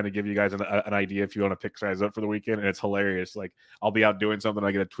just to kind of give you guys an idea if you want to pick guys up for the weekend. And it's hilarious. Like I'll be out doing something,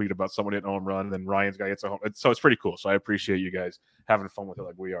 I get a tweet about someone hitting a home run, and then Ryan's guy hits a home. So it's pretty cool. So I appreciate you guys having fun with it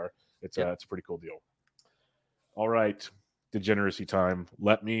like we are. It's a pretty cool deal. All right, degeneracy time.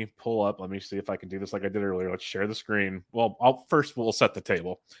 Let me pull up. Let me see if I can do this like I did earlier. Let's share the screen. Well, we'll set the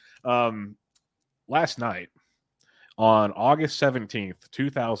table. Last night on August 17th,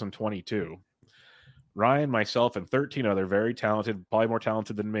 2022, Ryan, myself, and 13 other very talented, probably more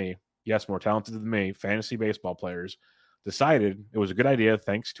talented than me, fantasy baseball players decided it was a good idea,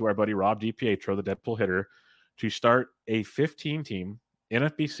 thanks to our buddy Rob DiPietro, the Deadpool hitter, to start a 15-team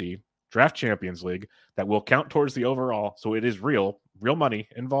NFBC Draft Champions League that will count towards the overall. So it is real money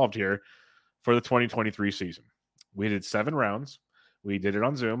involved here for the 2023 season. We did 7 rounds. We did it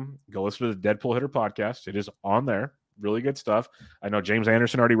on Zoom. Go listen to the Deadpool Hitter podcast. It is on there. Really good stuff. I know James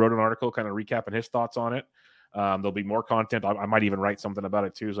Anderson already wrote an article kind of recapping his thoughts on it. There'll be more content. I might even write something about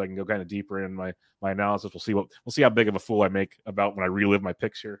it too, so I can go kind of deeper in my analysis. We'll see how big of a fool I make about when I relive my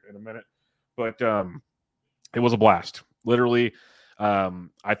picks here in a minute. But it was a blast. Literally,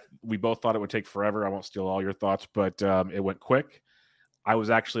 we both thought it would take forever. I won't steal all your thoughts, but it went quick. I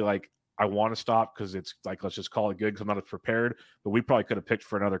was actually like, I want to stop because it's like, let's just call it good because I'm not as prepared. But we probably could have picked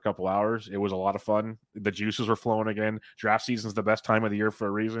for another couple hours. It was a lot of fun. The juices were flowing again. Draft season's the best time of the year for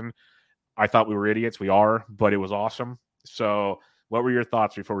a reason. I thought we were idiots. We are, but it was awesome. So what were your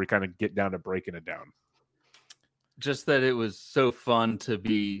thoughts before we kind of get down to breaking it down? Just that it was so fun to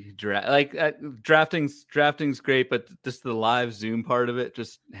be drafting's great, but just the live Zoom part of it,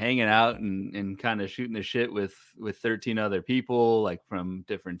 just hanging out and kind of shooting the shit with 13 other people, like from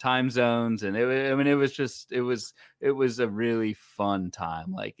different time zones. And it was a really fun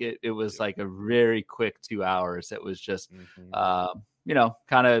time. Like it was like a very quick 2 hours. That was just,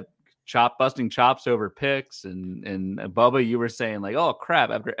 kind of busting chops over picks and Bubba, you were saying like, oh crap,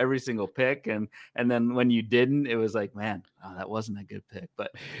 after every single pick, and then when you didn't, it was like, man, that wasn't a good pick.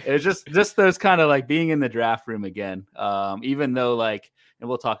 But it was just those kind of like being in the draft room again, even though like, and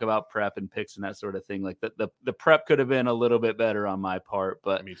we'll talk about prep and picks and that sort of thing, like the prep could have been a little bit better on my part,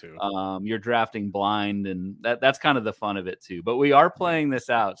 but me too. You're drafting blind, and that's kind of the fun of it too. But we are playing this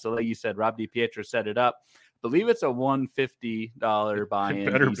out, so like you said, Rob DiPietro set it up. Believe it's a $150 buy-in.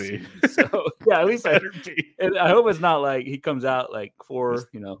 It better be. So yeah, at least I hope it's not like he comes out like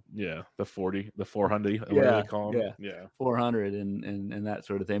the 40, the 400, yeah, they call them. Yeah, 400 and that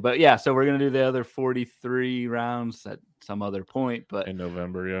sort of thing. But yeah, so we're gonna do the other 43 rounds at some other point, but in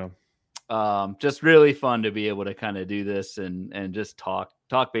November, just really fun to be able to kind of do this and just talk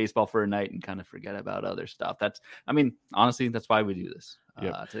baseball for a night and kind of forget about other stuff. Honestly, that's why we do this,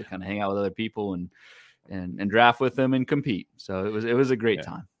 to kind of hang out with other people and draft with them and compete. So it was a great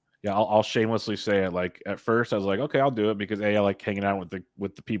time. Yeah, I'll shamelessly say it. Like at first I was like, okay, I'll do it because A, I like hanging out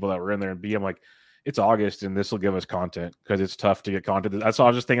with the people that were in there, and B, I'm like, it's August and this will give us content because it's tough to get content. That's all I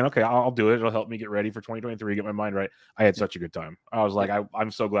was just thinking, okay, I'll do it. It'll help me get ready for 2023, get my mind right. I had such a good time. I was like,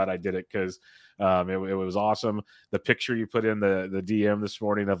 I'm so glad I did it because it was awesome. The picture you put in the DM this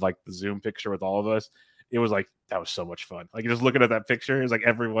morning of like the Zoom picture with all of us, it was like, that was so much fun. Like just looking at that picture, it was like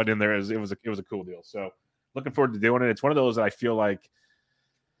everyone in there. It was a cool deal. So looking forward to doing it. It's one of those that I feel like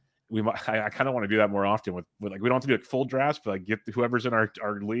I kind of want to do that more often with like, we don't have to do like full drafts, but like get whoever's in our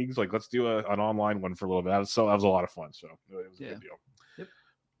leagues, like let's do an online one for a little bit. That was a lot of fun. So it was a good deal. Yep.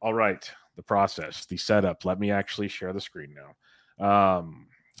 All right. The process, the setup. Let me actually share the screen now.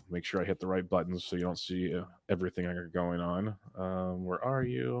 Make sure I hit the right buttons so you don't see everything I got going on. Where are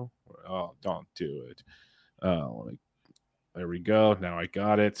you? Oh, don't do it. There we go. Now I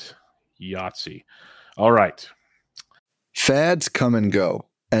got it. Yahtzee. All right. Fads come and go,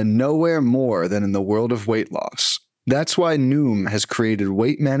 and nowhere more than in the world of weight loss. That's why Noom has created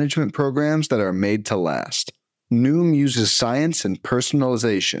weight management programs that are made to last. Noom uses science and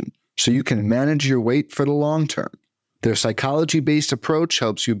personalization so you can manage your weight for the long term. Their psychology-based approach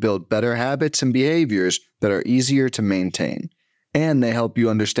helps you build better habits and behaviors that are easier to maintain. And they help you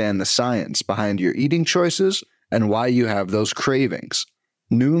understand the science behind your eating choices and why you have those cravings.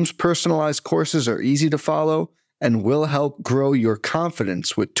 Noom's personalized courses are easy to follow and will help grow your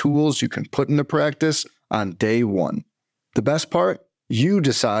confidence with tools you can put into practice on day one. The best part? You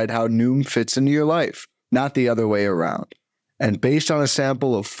decide how Noom fits into your life, not the other way around. And based on a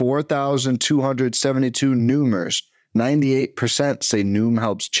sample of 4,272 Noomers, 98% say Noom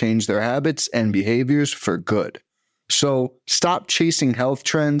helps change their habits and behaviors for good. So stop chasing health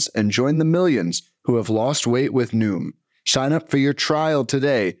trends and join the millions who have lost weight with Noom. Sign up for your trial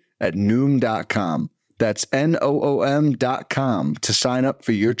today at Noom.com. That's Noom.com to sign up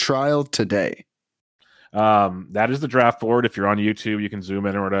for your trial today. That is the draft board. If you're on YouTube, you can zoom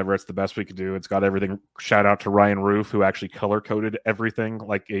in or whatever. It's the best we could do. It's got everything. Shout out to Ryan Roof, who actually color coded everything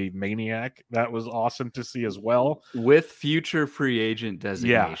like a maniac. That was awesome to see as well. With future free agent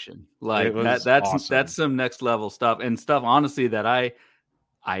designation. Yeah, like that's awesome. That's some next level stuff, and stuff honestly that I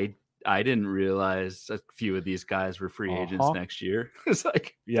didn't realize a few of these guys were free agents next year. It's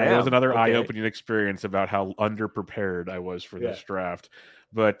like, yeah, it was another eye-opening experience about how underprepared I was for this draft.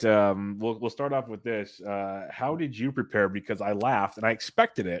 But we'll start off with this. How did you prepare? Because I laughed and I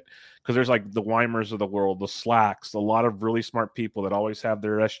expected it, because there's like the Weimers of the world, the Slacks, a lot of really smart people that always have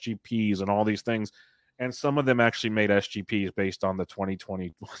their SGPs and all these things. And some of them actually made SGPs based on the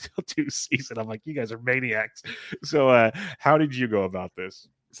 2022 season. I'm like, you guys are maniacs. So how did you go about this?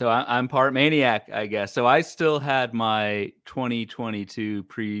 So I'm part maniac, I guess. So I still had my 2022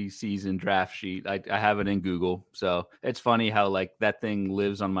 preseason draft sheet. I have it in Google. So it's funny how like that thing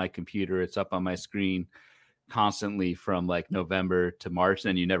lives on my computer. It's up on my screen constantly from like November to March,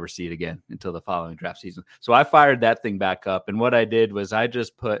 and you never see it again until the following draft season. So I fired that thing back up. And what I did was I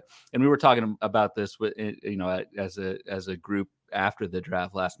just put, and we were talking about this with, as a group after the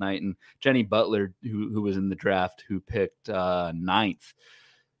draft last night, and Jenny Butler, who was in the draft, who picked 9th,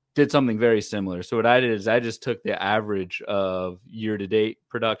 did something very similar. So what I did is I just took the average of year-to-date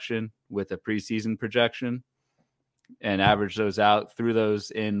production with a preseason projection and averaged those out, threw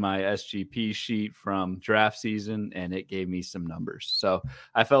those in my SGP sheet from draft season, and it gave me some numbers. So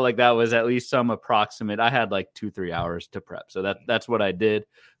I felt like that was at least some approximate. I had like 2-3 hours to prep. So that's what I did.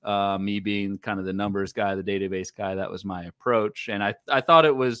 Me being kind of the numbers guy, the database guy, that was my approach. And I thought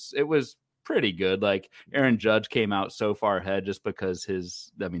it was pretty good. Like Aaron Judge came out so far ahead just because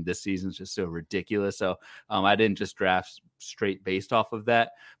this season's just so ridiculous. So I didn't just draft straight based off of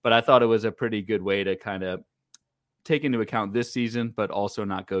that, but I thought it was a pretty good way to kind of take into account this season, but also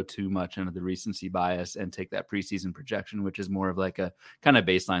not go too much into the recency bias and take that preseason projection, which is more of like a kind of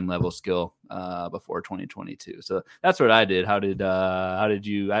baseline level skill before 2022. So that's what I did. How did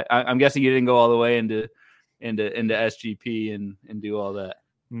you? I'm guessing you didn't go all the way into SGP and do all that.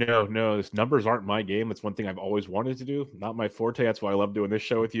 No, these numbers aren't my game. It's one thing I've always wanted to do. Not my forte. That's why I love doing this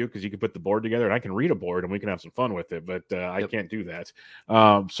show with you, because you can put the board together and I can read a board and we can have some fun with it, but I can't do that.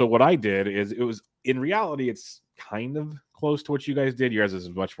 So what I did is, it was, in reality, it's kind of close to what you guys did. Yours is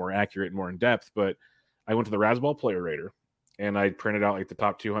much more accurate and more in depth, but I went to the Razzball Player Rater and I printed out like the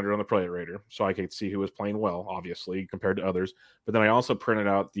top 200 on the Player Rater so I could see who was playing well, obviously, compared to others. But then I also printed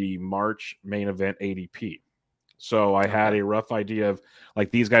out the March main event ADP. So I had a rough idea of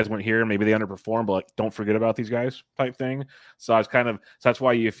like, these guys went here, maybe they underperformed, but like, don't forget about these guys type thing. So I was so that's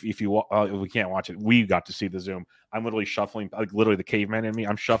why if we can't watch it, we got to see the Zoom. I'm literally shuffling, like literally the caveman in me.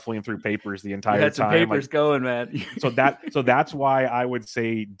 I'm shuffling through papers the entire time. You had some papers going, man. so that's why I would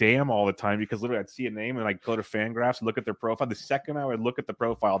say damn all the time, because literally I'd see a name and I'd go to Fangraphs and look at their profile. The second I would look at the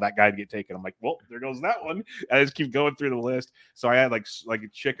profile, that guy'd get taken. I'm like, well, there goes that one. And I just keep going through the list. So I had like a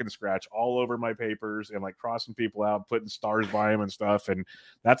chicken scratch all over my papers and like crossing people out, putting stars by them and stuff. And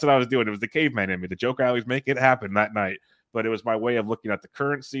that's what I was doing. It was the caveman in me. The joke I always make, it happened that night. But it was my way of looking at the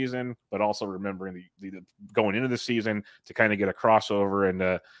current season, but also remembering the going into the season to kind of get a crossover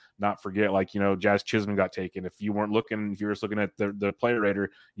and not forget, like, Jazz Chisholm got taken. If you were just looking at the Player Rater,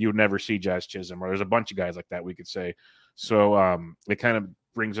 you would never see Jazz Chisholm, or there's a bunch of guys like that, we could say. So it kind of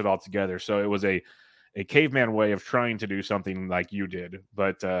brings it all together. So it was a caveman way of trying to do something like you did,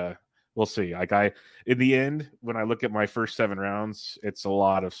 but we'll see. Like in the end, when I look at my first 7 rounds, it's a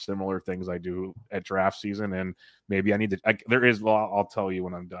lot of similar things I do at draft season, and maybe I need to. I'll tell you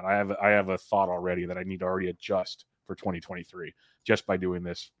when I'm done. I have a thought already that I need to already adjust for 2023 just by doing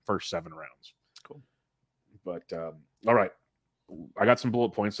this first 7 rounds. Cool. But all right, I got some bullet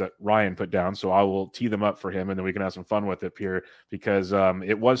points that Ryan put down, so I will tee them up for him, and then we can have some fun with it here because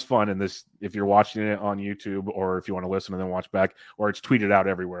it was fun. And this, if you're watching it on YouTube or if you want to listen and then watch back, or it's tweeted out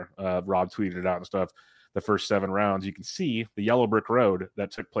everywhere. Rob tweeted it out and stuff. The first 7 rounds, you can see the yellow brick road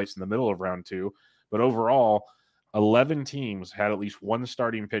that took place in the middle of round 2. But overall, 11 teams had at least one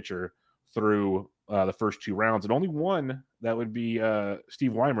starting pitcher through the first 2 rounds, and only one, that would be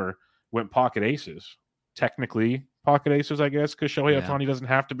Steve Weimer, went pocket aces. Technically pocket aces, I guess, because Shohei Ohtani doesn't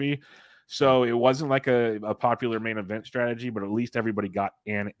have to be. So it wasn't like a popular main event strategy, but at least everybody got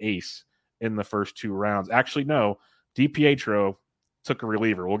an ace in the first 2 rounds. Actually, no, DiPietro took a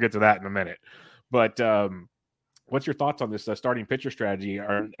reliever. We'll get to that in a minute. But what's your thoughts on this starting pitcher strategy?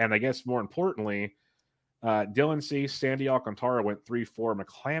 And I guess more importantly, Dylan Cease, Sandy Alcantara went 3-4,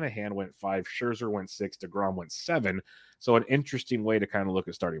 McClanahan went 5, Scherzer went 6, DeGrom went 7. So an interesting way to kind of look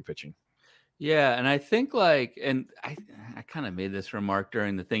at starting pitching. Yeah, and I think and I kind of made this remark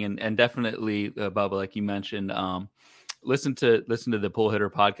during the thing, and definitely, Bubba, like you mentioned, listen to the Pull Hitter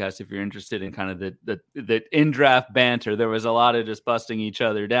podcast if you're interested in kind of the in-draft banter. There was a lot of just busting each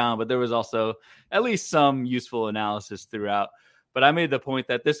other down, but there was also at least some useful analysis throughout. But I made the point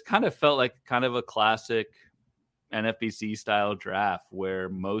that this kind of felt like kind of a classic NFBC style draft where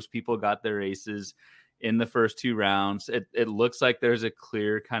most people got their aces in the first 2 rounds. It looks like there's a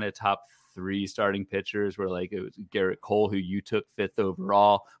clear kind of top 3 starting pitchers where like it was Garrett Cole, who you took 5th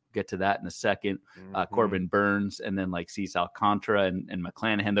overall. We'll get to that in a second. Corbin Burns, and then like Cease Alcantara and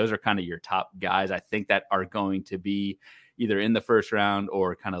McClanahan. Those are kind of your top guys, I think, that are going to be either in the first round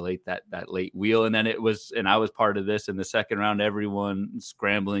or kind of late that late wheel. And then I was part of this in the second round, everyone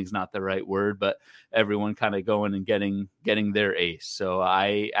scrambling is not the right word, but everyone kind of going and getting their ace. So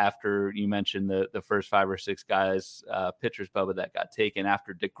after you mentioned the first 5 or 6 guys, pitchers, Bubba, that got taken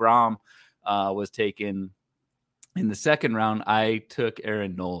after DeGrom was taken in the second round, I took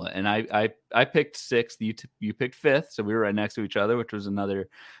Aaron Nola, and I picked 6th. You picked 5th, so we were right next to each other, which was another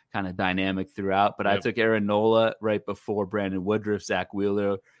kind of dynamic throughout. But yep. I took Aaron Nola right before Brandon Woodruff, Zach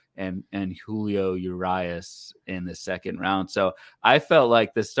Wheeler, and Julio Urias in the second round. So I felt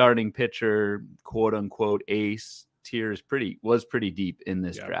like the starting pitcher, quote unquote, ace tier was pretty deep in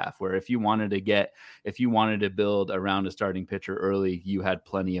this draft, where if you wanted to build around a starting pitcher early, you had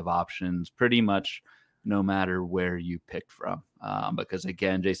plenty of options, pretty much no matter where you picked from. Because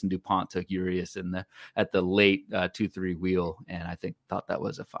again, Jason DuPont took Urias at the late 2-3 wheel, and I thought that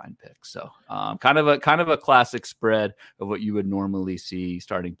was a fine pick. So kind of a classic spread of what you would normally see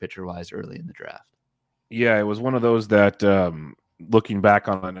starting pitcher wise early in the draft. Yeah, it was one of those that looking back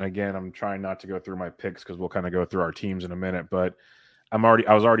on, and again, I'm trying not to go through my picks because we'll kind of go through our teams in a minute, but I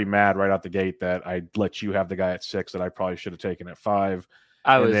was already mad right out the gate that I let you have the guy at 6 that I probably should have taken at 5.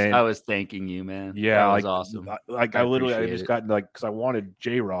 I was thanking you, man. Yeah, that was awesome. I just got because I wanted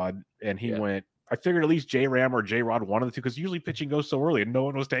J-Rod, and he went. I figured at least J-Ram or J-Rod, one of the two, because usually pitching goes so early and no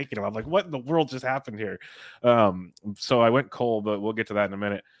one was taking him. I'm like, what in the world just happened here? So I went Cole, but we'll get to that in a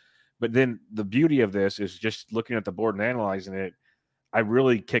minute. But then the beauty of this is just looking at the board and analyzing it. I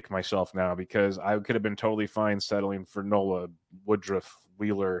really kick myself now because I could have been totally fine settling for Nola, Woodruff,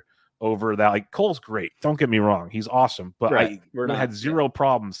 Wheeler over that. Like, Cole's great. Don't get me wrong. He's awesome. But I had zero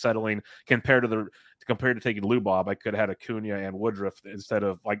problems settling compared to taking Lou Bob. I could have had Acuna and Woodruff instead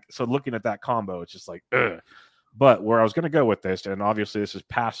of so looking at that combo, it's just like, ugh. But where I was going to go with this, and obviously this is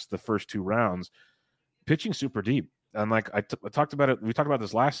past the first 2 rounds, pitching super deep. And like I talked about it, we talked about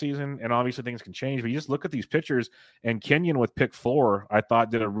this last season, and obviously things can change, but you just look at these pitchers, and Kenyon with pick 4, I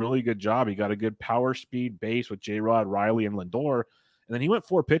thought did a really good job. He got a good power speed base with J-Rod, Riley, and Lindor. And then he went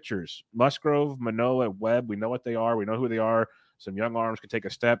 4 pitchers, Musgrove, Manoah, Webb. We know what they are. We know who they are. Some young arms could take a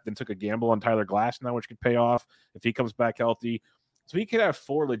step, then took a gamble on Tyler Glass now, which could pay off if he comes back healthy. So he could have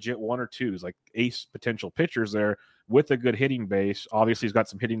 4 legit 1 or 2s, like ace potential pitchers there with a good hitting base. Obviously, he's got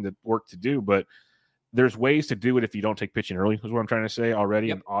some hitting work to do, but there's ways to do it if you don't take pitching early, is what I'm trying to say already.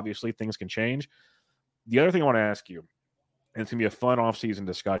 Yep. And obviously things can change. The other thing I want to ask you, and it's going to be a fun offseason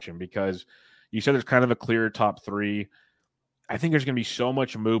discussion, because you said there's kind of a clear top 3. I think there's going to be so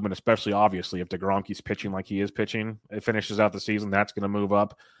much movement, especially obviously if DeGrom keeps pitching like he is pitching. It finishes out the season, that's going to move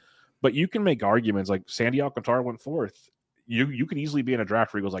up. But you can make arguments like Sandy Alcantara went 4th. You could easily be in a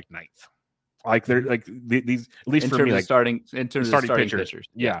draft where he goes like 9th. Like they're like these, at least for me, like starting pitchers.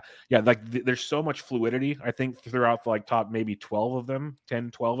 Yeah. Like there's so much fluidity, I think, throughout like top maybe 12 of them,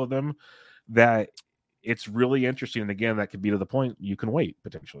 10, 12 of them, that it's really interesting. And again, that could be to the point you can wait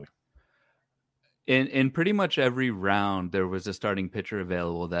potentially. In pretty much every round, there was a starting pitcher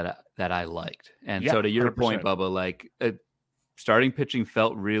available that I liked. And so to your 100%. Point, Bubba, like starting pitching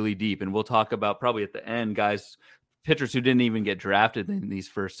felt really deep. And we'll talk about probably at the end, guys pitchers who didn't even get drafted in these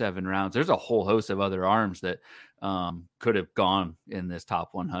first 7 rounds. There's a whole host of other arms that could have gone in this top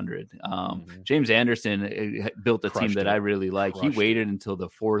 100. James Anderson built a team that I really like. He waited until the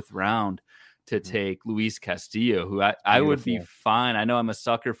 4th round to take Luis Castillo, who I would be fine. I know I'm a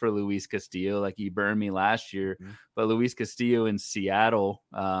sucker for Luis Castillo, like he burned me last year, but Luis Castillo in Seattle,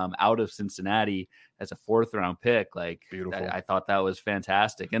 out of Cincinnati as a 4th round pick, like I thought that was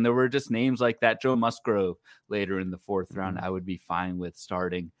fantastic. And there were just names like that. Joe Musgrove later in the 4th round, I would be fine with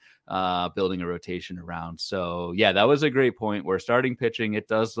starting, building a rotation around. So yeah, that was a great point where starting pitching, it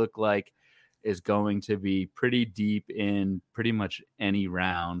does look like is going to be pretty deep in pretty much any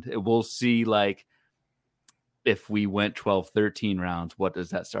round. We'll see, like, if we went 12, 13 rounds, what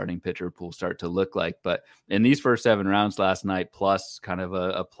does that starting pitcher pool start to look like? But in these first 7 rounds last night, plus kind of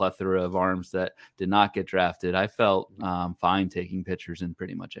a plethora of arms that did not get drafted, I felt fine taking pitchers in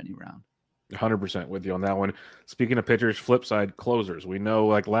pretty much any round. 100% with you on that one. Speaking of pitchers, flip side, closers. We know,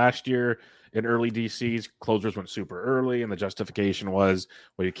 like last year in early DCs, closers went super early, and the justification was,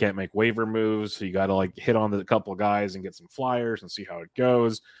 well, you can't make waiver moves, so you got to like hit on a couple of guys and get some flyers and see how it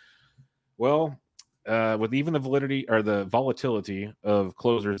goes. Well, with even the validity or the volatility of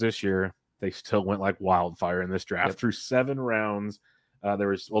closers this year, they still went like wildfire in this draft. Through 7 rounds. There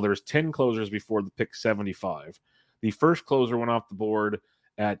was 10 closers before the pick 75. The first closer went off the board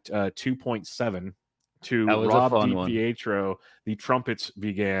at 2.7 to Rob DiPietro. The trumpets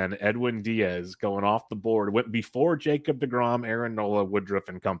began. Edwin Diaz going off the board. Went before Jacob deGrom, Aaron Nola, Woodruff,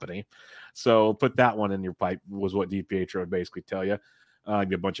 and company. So put that one in your pipe was what DiPietro would basically tell you. A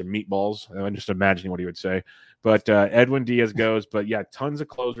bunch of meatballs. I'm just imagining what he would say. But Edwin Diaz goes. But yeah, tons of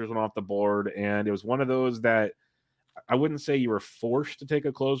closers went off the board. And it was one of those that I wouldn't say you were forced to take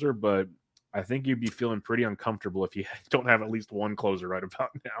a closer, but I think you'd be feeling pretty uncomfortable if you don't have at least one closer right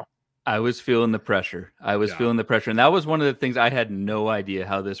about now. I was feeling the pressure. Feeling the pressure. And that was one of the things I had no idea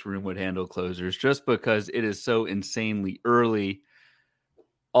how this room would handle closers, just because it is so insanely early.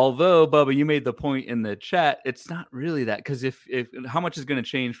 Although, Bubba, you made the point in the chat, it's not really that, because if how much is going to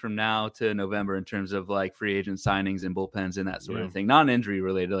change from now to November in terms of like free agent signings and bullpens and that sort of thing, non-injury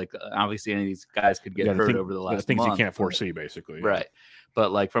related. Like obviously any of these guys could get hurt over the last things month, you can't foresee, basically. Right.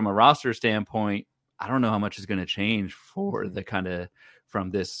 But like from a roster standpoint, I don't know how much is going to change for the kind of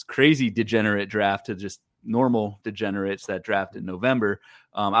from this crazy degenerate draft to just normal degenerates that draft in November.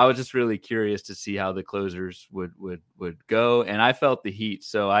 I was just really curious to see how the closers would go, and I felt the heat.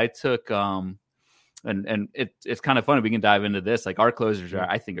 So I took and it's kind of funny. We can dive into this. Like our closers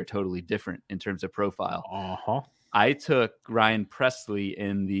I think are totally different in terms of profile. I took Ryan Presley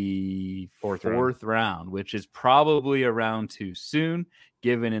in the fourth round, which is probably a round too soon,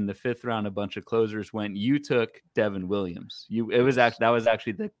 given in the 5th round a bunch of closers went. You took Devin Williams. That was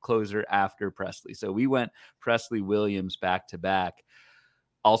actually the closer after Presley. So we went Presley Williams back to back.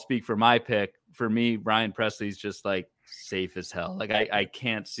 I'll speak for my pick. For me, Ryan Presley's just like safe as hell. Like I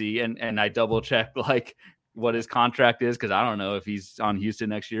can't see, and I double checked like what his contract is, because I don't know if he's on Houston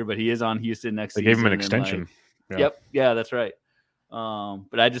next year, but he is on Houston next season. They gave him an extension. Yep. Yeah, that's right.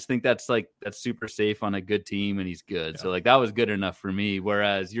 But I just think that's super safe on a good team, and he's good. So like that was good enough for me.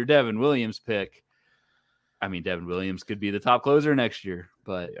 Whereas your Devin Williams pick, I mean, Devin Williams could be the top closer next year,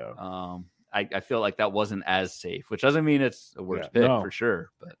 but I feel like that wasn't as safe, which doesn't mean it's a worse pick for sure.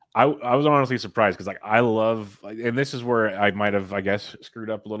 But I was honestly surprised, because like I love, and this is where I might have, I guess, screwed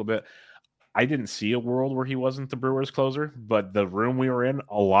up a little bit. I didn't see a world where he wasn't the Brewers closer, but the room we were in,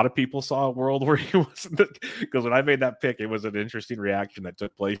 a lot of people saw a world where he wasn't, because when I made that pick, it was an interesting reaction that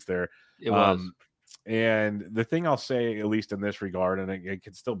took place there. It was. And the thing I'll say, at least in this regard, and it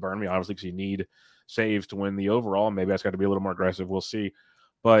can still burn me, obviously, because you need saves to win the overall. Maybe that's got to be a little more aggressive. We'll see.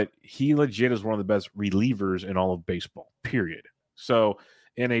 But he legit is one of the best relievers in all of baseball, period. So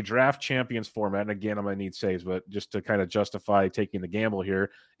in a draft champions format, and again, I'm going to need saves, but just to kind of justify taking the gamble here,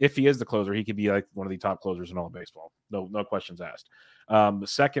 if he is the closer, he could be like one of the top closers in all of baseball. No questions asked.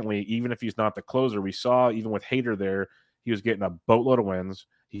 Secondly, even if he's not the closer, we saw even with Hader there, he was getting a boatload of wins.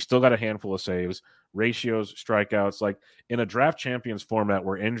 He still got a handful of saves, ratios, strikeouts. Like in a draft champions format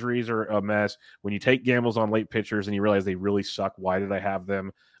where injuries are a mess, when you take gambles on late pitchers and you realize they really suck, why did I have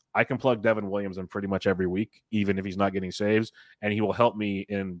them? I can plug Devin Williams in pretty much every week, even if he's not getting saves, and he will help me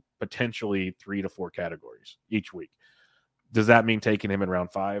in potentially 3 to 4 categories each week. Does that mean taking him in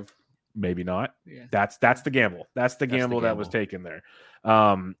round 5? Maybe not. Yeah. That's the gamble. That's the gamble that was taken there.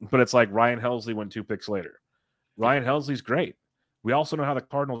 But it's like Ryan Helsley went 2 picks later. Ryan Helsley's great. We also know how the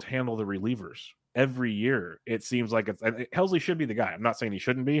Cardinals handle the relievers. every year. It seems like Helsley should be the guy. I'm not saying he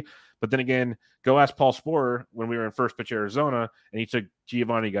shouldn't be, but then again, go ask Paul Sporer when we were in first pitch Arizona, and he took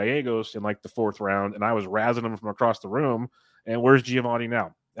Giovanni Gallegos in like the 4th round, and I was razzing him from across the room. And where's Giovanni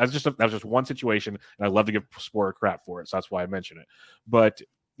now? That was just one situation, and I love to give Sporer crap for it, so that's why I mention it. But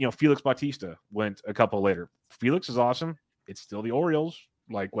Felix Bautista went a couple later. Felix is awesome. It's still the Orioles.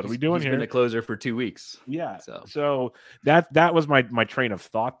 Like, what are we doing here? He's been a closer for 2 weeks. Yeah. So that was my train of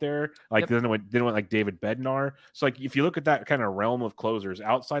thought there. Like, then went like David Bednar. So like, if you look at that kind of realm of closers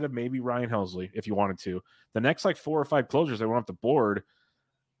outside of maybe Ryan Helsley, if you wanted to, the next like 4 or 5 closers that went off the board,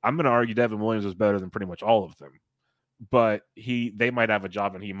 I'm going to argue Devin Williams was better than pretty much all of them. But they might have a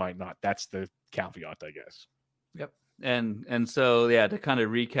job and he might not. That's the caveat, I guess. Yep. And so, yeah, to kind of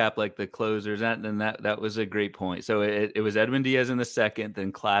recap like the closers, and that was a great point. So it was Edwin Diaz in the 2nd,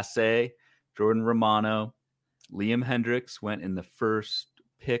 then Class A, Jordan Romano, Liam Hendricks went in the first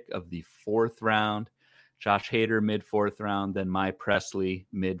pick of the 4th round, Josh Hader mid 4th round, then Mai Presley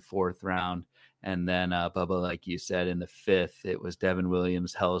mid 4th round, and then Bubba, like you said, in the 5th, it was Devin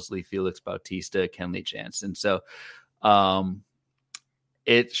Williams, Helsley, Felix Bautista, Kenley Jansen. So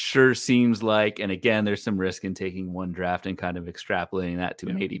it sure seems like, and again, there's some risk in taking one draft and kind of extrapolating that to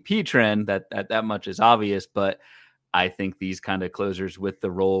an ADP trend. That much is obvious, but I think these kind of closers with the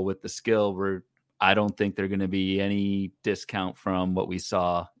role, with the skill, I don't think they're going to be any discount from what we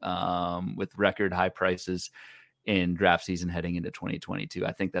saw with record high prices in draft season heading into 2022.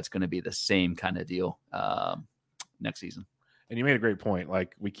 I think that's going to be the same kind of deal next season. And you made a great point.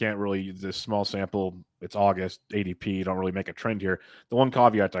 Like, we can't really use this small sample. It's August, ADP. Don't really make a trend here. The one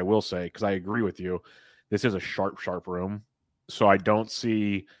caveat I will say, because I agree with you, this is a sharp room. So I don't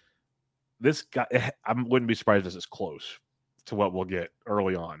see this guy. I wouldn't be surprised if this is close to what we'll get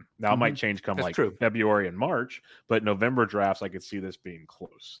early on. Now, it might change come February and March, but November drafts, I could see this being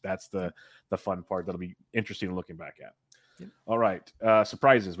close. That's the fun part that'll be interesting looking back at. Yep. All right.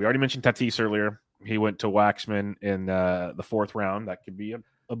 Surprises. We already mentioned Tatis earlier. He went to Waxman in the 4th round. That could be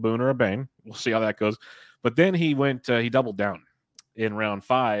a boon or a bane. We'll see how that goes. But then he doubled down. In round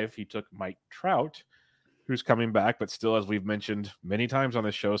 5, he took Mike Trout, who's coming back, but still, as we've mentioned many times on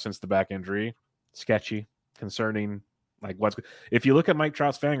this show since the back injury, sketchy, concerning. Like, if you look at Mike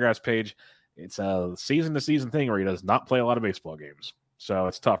Trout's Fangraphs page, it's a season-to-season thing where he does not play a lot of baseball games. So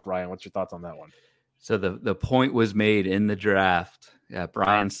it's tough. Brian, what's your thoughts on that one? So the point was made in the draft. Yeah,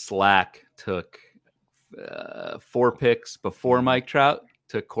 Brian Slack took 4 picks before Mike Trout,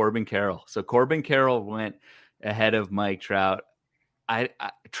 took Corbin Carroll. So Corbin Carroll went ahead of Mike Trout.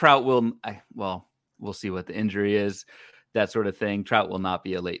 Trout will, we'll see what the injury is, that sort of thing. Trout will not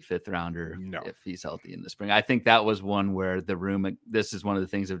be a late 5th rounder if he's healthy in the spring. I think that was one where this is one of the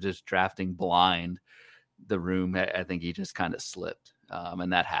things of just drafting blind. The room, I think he just kind of slipped.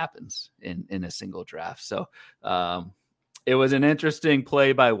 And that happens in a single draft. So it was an interesting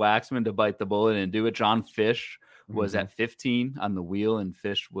play by Waxman to bite the bullet and do it. John Fish was at 15 on the wheel, and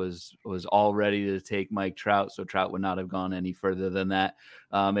Fish was all ready to take Mike Trout. So Trout would not have gone any further than that.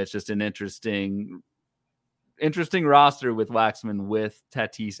 It's just an interesting roster with Waxman, with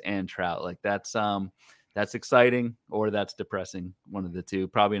Tatis and Trout. Like, that's exciting or that's depressing. One of the two,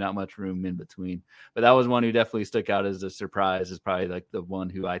 probably not much room in between, but that was one who definitely stuck out as a surprise. Is probably like the one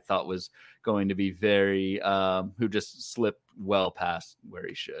who I thought was going to be very, who just slipped well past where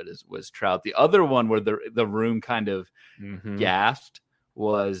he should, was Trout. The other one where the room kind of gasped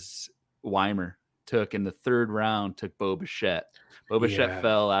was Weimer. Took in the 3rd round, took Bo Bichette. Bo Bichette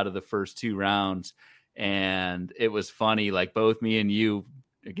fell out of the first 2 rounds. And it was funny, like both me and you,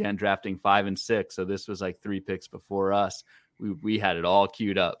 again, drafting 5 and 6. So this was like 3 picks before us. We had it all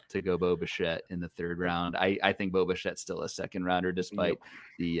queued up to go Bo Bichette in the 3rd round. I think Bo Bichette's still a 2nd rounder, despite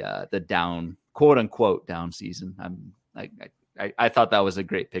the down, quote unquote, down season. I thought that was a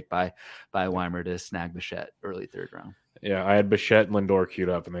great pick by Weimer to snag Bichette early 3rd round. Yeah, I had Bichette and Lindor queued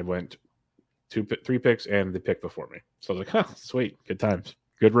up, and they went 3 picks and the pick before me. So I was like, sweet, good times,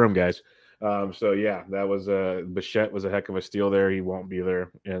 good room, guys. So yeah, that was Bichette was a heck of a steal there. He won't be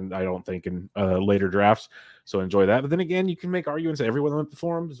there, and I don't think in later drafts. So enjoy that. But then again, you can make arguments that everyone that went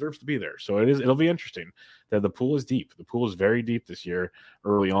before him deserves to be there. So it'll be interesting. That the pool is deep. The pool is very deep this year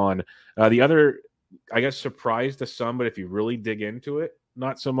early on. The other, I guess, surprise to some, but if you really dig into it,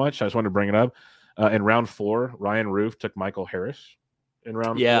 not so much. I just wanted to bring it up. In round 4, Ryan Roof took Michael Harris in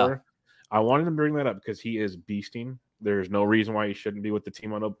round 4. I wanted to bring that up because he is beasting. There's no reason why he shouldn't be with the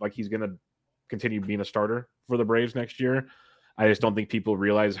team on. Like, he's going to continue being a starter for the Braves next year. I just don't think people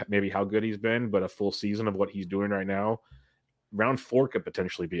realize maybe how good he's been, but a full season of what he's doing right now, round 4 could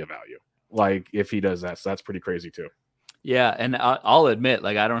potentially be a value. Like, if he does that, so that's pretty crazy too. Yeah, and I'll admit,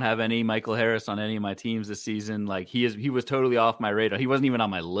 like, I don't have any Michael Harris on any of my teams this season. Like, he was totally off my radar. He wasn't even on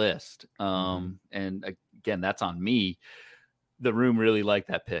my list. And again, that's on me. The room really liked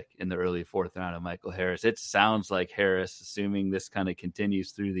that pick in the early 4th round of Michael Harris. It sounds like Harris, assuming this kind of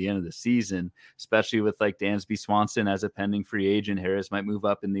continues through the end of the season, especially with like Dansby Swanson as a pending free agent, Harris might move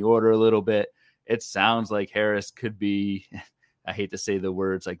up in the order a little bit. It sounds like Harris could be, I hate to say the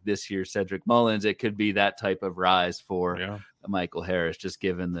words like this year, Cedric Mullins, it could be that type of rise for Michael Harris, just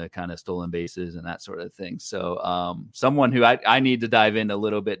given the kind of stolen bases and that sort of thing. So someone who I need to dive in a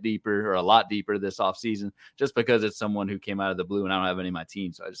little bit deeper, or a lot deeper this offseason, just because it's someone who came out of the blue and I don't have any of my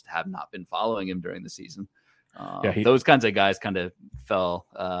team. So I just have not been following him during the season. Those kinds of guys kind of fell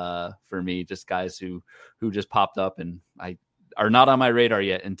for me, just guys who just popped up and are not on my radar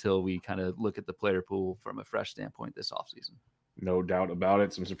yet until we kind of look at the player pool from a fresh standpoint this offseason. No doubt about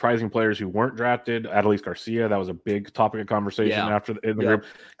it. Some surprising players who weren't drafted. Adolis Garcia, that was a big topic of conversation after in the group.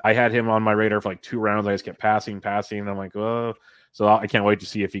 I had him on my radar for like 2 rounds. I just kept passing. And I'm like, oh. So I can't wait to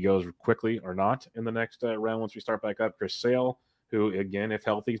see if he goes quickly or not in the next round once we start back up. Chris Sale, who, again, if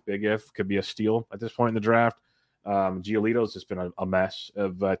healthy, big if, could be a steal at this point in the draft. Giolito's just been a mess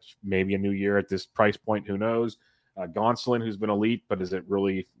of maybe a new year at this price point. Who knows? Gonsolin, who's been elite, but is it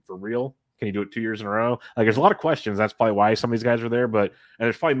really for real? Can he do it 2 years in a row? Like, there's a lot of questions. That's probably why some of these guys are there, and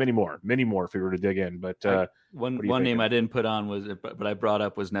there's probably many more if we were to dig in. But one name I didn't put on but I brought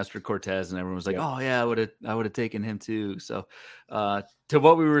up was Nestor Cortez, and everyone was like, "Oh yeah, I would have taken him too." So, to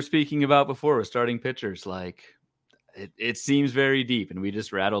what we were speaking about before with starting pitchers, like it seems very deep, and we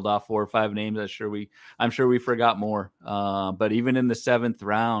just rattled off 4 or 5 names. I'm sure we forgot more. But even in the 7th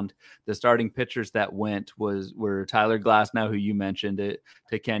round, the starting pitchers that went were Tyler Glasnow, who you mentioned it,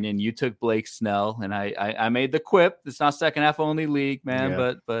 to Kenyon. You took Blake Snell, and I made the quip. It's not second half only league,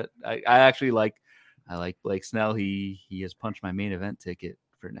 man, but I actually like Blake Snell. He has punched my main event ticket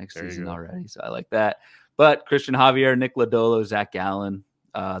for next season already, so I like that. But Christian Javier, Nick Lodolo, Zach Gallen,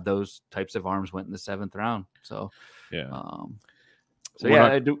 those types of arms went in the 7th round. So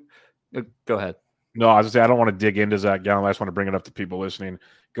I do. Go ahead. No, I was just saying, I don't want to dig into Zach Gallen. I just want to bring it up to people listening.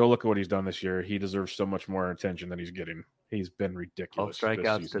 Go look at what he's done this year. He deserves so much more attention than he's getting. He's been ridiculous. 12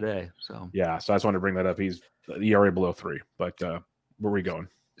 strikeouts today. So so I just want to bring that up. He's ERA below 3. But where are we going?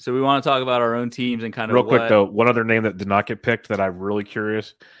 So we want to talk about our own teams and kind of real quick though. One other name that did not get picked that I'm really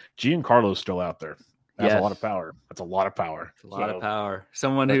curious. Giancarlo's still out there. That's a lot of power. That's a lot of power. It's a lot of power.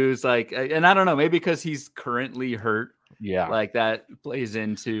 Someone who's like, and I don't know, maybe because he's currently hurt. Yeah. Like that plays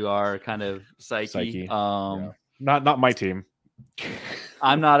into our kind of psyche. Not my team.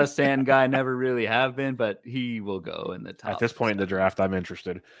 I'm not a Stanton guy, never really have been, but he will go in the top. At this point in the draft, I'm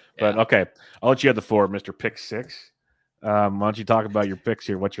interested. But okay, I'll let you have the floor, Mr. Pick 6. Why don't you talk about your picks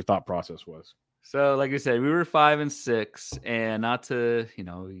here? What your thought process was? So, like I said, we were 5 and 6, and not to,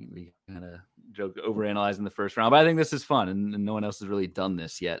 we kind of joke overanalyzing the first round, but I think this is fun, and no one else has really done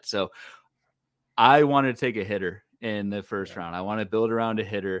this yet. So, I wanted to take a hitter in the first round. I want to build around a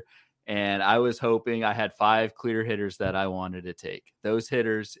hitter, and I was hoping I had 5 clear hitters that I wanted to take. Those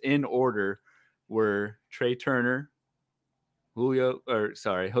hitters in order were Trey Turner,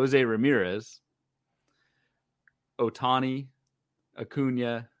 Jose Ramirez, Ohtani,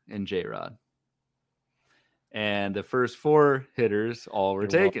 Acuna, and J-Rod. And the first 4 hitters all were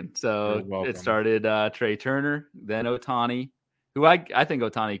taken. So it started Trey Turner, then Ohtani, who I think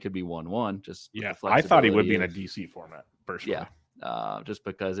Ohtani could be 1-1. I thought he would be in a DC format, personally. Just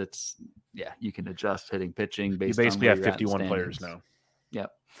because you can adjust hitting, pitching based on. You basically have 51 players now.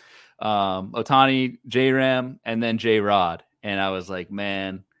 Yep. Ohtani, J-Ram, and then J-Rod. And I was like,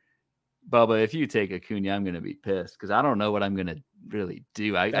 man, Bubba, if you take Acuna, I'm going to be pissed because I don't know what I'm going to really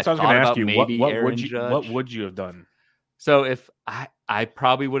do. I was going to ask you, what would you have done? So if I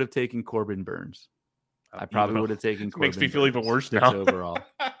probably would have taken Corbin Burns. I probably would have taken Corbin Makes me feel Burns even worse now. Overall.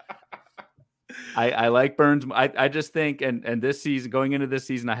 I like Burns. I just think, and this season, going into this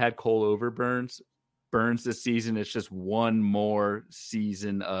season, I had Cole over Burns. Burns this season, it's just one more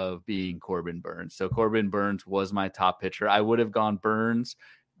season of being Corbin Burns. So Corbin Burns was my top pitcher. I would have gone Burns,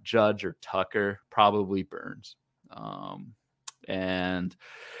 Judge, or Tucker, probably Burns. But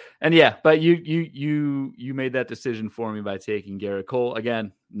you made that decision for me by taking Garrett Cole.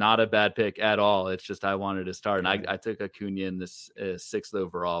 Again, not a bad pick at all. It's just I wanted to start, and I took Acuna in this 6th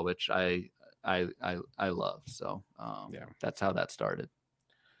overall, which I love. So that's how that started.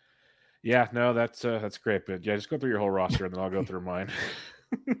 Yeah, no, that's great. But just go through your whole roster, and then I'll go through mine.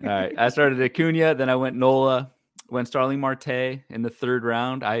 All right, I started Acuna, then I went Nola. Went Starling Marte in the 3rd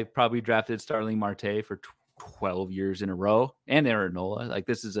round. I probably drafted Starling Marte for 12 years in a row, and Aaron Nola. Like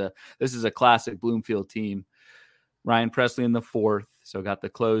this is a classic Bloomfield team. Ryan Presley in the 4th. So got the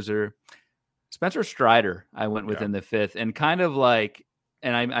closer. Spencer Strider, I went with in the 5th, and kind of like,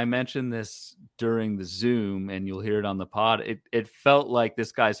 and I mentioned this during the Zoom, and you'll hear it on the pod. It felt like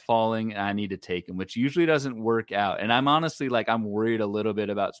this guy's falling, and I need to take him, which usually doesn't work out. And I'm honestly like, I'm worried a little bit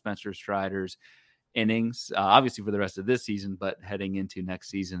about Spencer Strider's innings, obviously for the rest of this season, but heading into next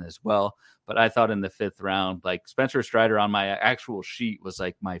season as well. But I thought in the 5th round, like Spencer Strider on my actual sheet was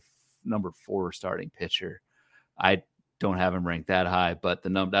like my number 4 starting pitcher. I don't have him ranked that high, but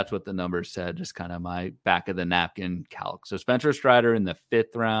that's what the numbers said, just kind of my back of the napkin calc. So Spencer Strider in the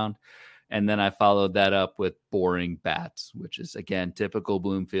 5th round. And then I followed that up with boring bats, which is, again, typical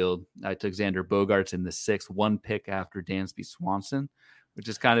Bloomfield. I took Xander Bogaerts in the 6th, 1 pick after Dansby Swanson, which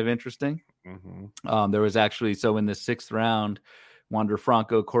is kind of interesting. Mm-hmm. There was actually, so in the 6th round, Wander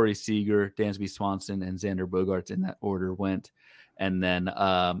Franco, Corey Seager, Dansby Swanson, and Xander Bogaerts in that order went. And then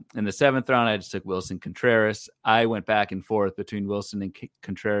in the 7th round, I just took Wilson Contreras. I went back and forth between Wilson and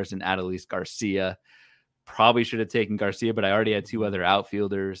Contreras and Adolis Garcia. Probably should have taken Garcia, but I already had 2 other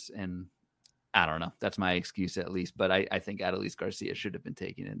outfielders, and I don't know. That's my excuse at least. But I think Adolis Garcia should have been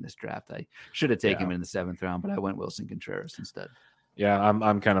taken in this draft. I should have taken him in the 7th round, but I went Wilson Contreras instead. Yeah,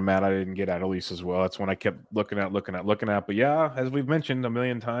 I'm kind of mad I didn't get Adolis as well. That's one I kept looking at. But yeah, as we've mentioned a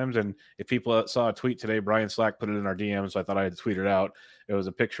million times, and if people saw a tweet today, Brian Slack put it in our DMs, so I thought I had to tweet it out. It was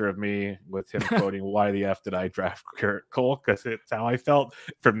a picture of me with him quoting, "Why the F did I draft Garrett Cole?" Because it's how I felt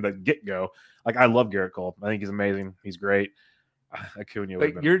from the get-go. Like, I love Garrett Cole. I think he's amazing. He's great. Acuna,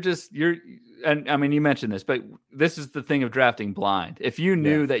 but you're, and I mean, you mentioned this, but this is the thing of drafting blind. If you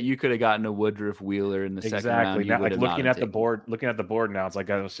knew that you could have gotten a Woodruff Wheeler in the second round, now, like looking at the board now, it's like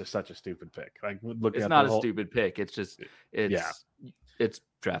that was just such a stupid pick. Like, it's not a stupid pick. It's just it's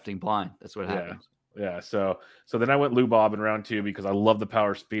drafting blind. That's what happens. Yeah. So then I went Lou Bob in round 2 because I love the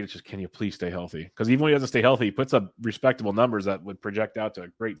power speed. It's just, can you please stay healthy? Because even when he doesn't stay healthy, he puts up respectable numbers that would project out to a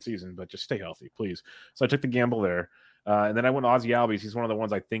great season. But just stay healthy, please. So I took the gamble there. And then I went Ozzie Albies. He's one of the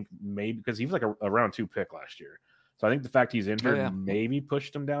ones I think maybe because he was like a round 2 pick last year. So I think the fact he's injured maybe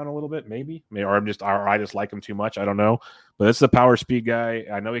pushed him down a little bit, maybe or I just like him too much. I don't know. But it's the power speed guy.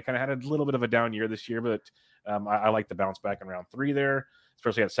 I know he kind of had a little bit of a down year this year, but I like the bounce back in round 3 there,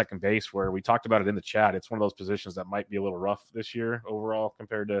 especially at second base where we talked about it in the chat. It's one of those positions that might be a little rough this year overall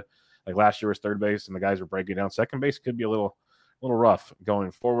compared to like last year was third base and the guys were breaking down. Second base could be a little rough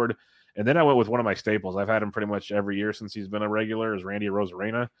going forward. And then I went with one of my staples. I've had him pretty much every year since he's been a regular, is Randy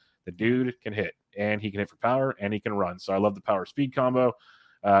Arozarena. The dude can hit, and he can hit for power, and he can run. So I love the power speed combo.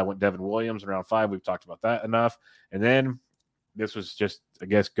 I went Devin Williams in round 5. We've talked about that enough. And then this was just, I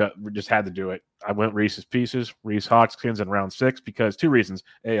guess, we just had to do it. I went Reese's Pieces, Rhys Hoskins in round 6 because 2 reasons.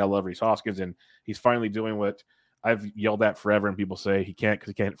 A, I love Rhys Hoskins, and he's finally doing what I've yelled at forever, and people say he can't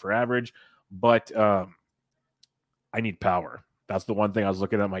because he can't hit for average. But I need power. That's the one thing I was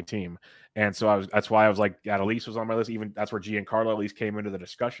looking at my team. And so that's why I was like, Adolis was on my list. Even that's where Giancarlo at least came into the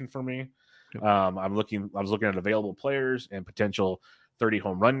discussion for me. Yep. I was looking at available players and potential 30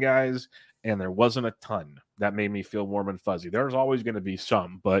 home run guys, and there wasn't a ton. That made me feel warm and fuzzy. There's always going to be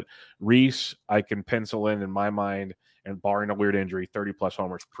some, but Rhys, I can pencil in my mind, and barring a weird injury, 30 plus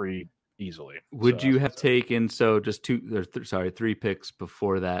homers pretty easily. Would you have taken, just 3 picks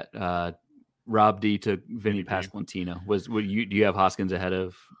before that, Rob D took Vinny Pasquantino. Do you have Hoskins ahead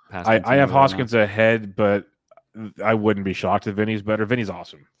of Pasquantino? I have Hoskins ahead, but I wouldn't be shocked if Vinny's better. Vinny's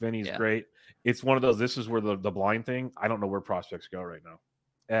awesome. Vinny's great. It's one of those, this is where the blind thing, I don't know where prospects go right now.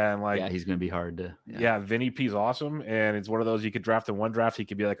 And he's going to be hard to. Vinny P's awesome. And it's one of those you could draft in one draft. He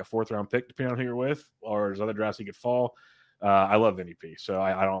could be like a 4th round pick, depending on who you're with, or there's other drafts he could fall. I love Vinny P. So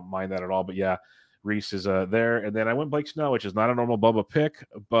I don't mind that at all. But Rhys is there. And then I went Blake Snell, which is not a normal Bubba pick,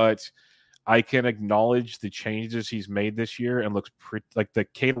 but I can acknowledge the changes he's made this year and looks pretty like the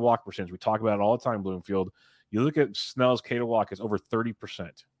K to walk percentage. We talk about it all the time, Bloomfield. You look at Snell's K to walk is over 30%.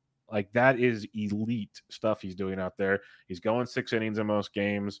 Like, that is elite stuff he's doing out there. He's going 6 innings in most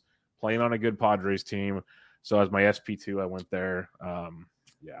games, playing on a good Padres team. So as my SP2, I went there. That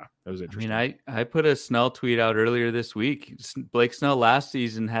was interesting. I mean, I put a Snell tweet out earlier this week. Blake Snell last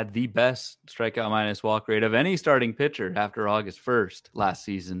season had the best strikeout minus walk rate of any starting pitcher after August 1st last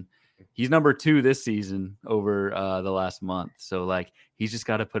season. He's number 2 this season over the last month. So, he's just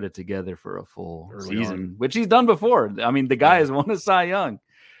got to put it together for a full season, which he's done before. I mean, the guy has won a Cy Young.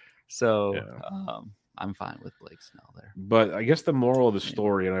 So, I'm fine with Blake Snell there. But I guess the moral of the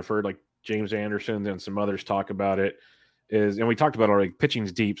story, and I've heard, James Anderson and some others talk about it, is, and we talked about it already,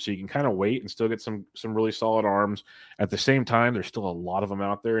 pitching's deep, so you can kind of wait and still get some really solid arms. At the same time, there's still a lot of them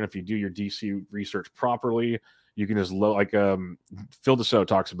out there, and if you do your DC research properly, you can just Phil Deso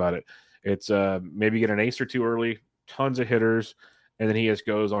talks about it. It's maybe get an ace or 2 early, tons of hitters, and then he just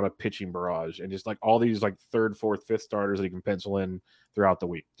goes on a pitching barrage and just like all these like third, fourth, fifth starters that he can pencil in throughout the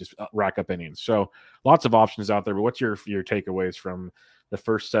week, just rack up innings. So lots of options out there. But what's your takeaways from the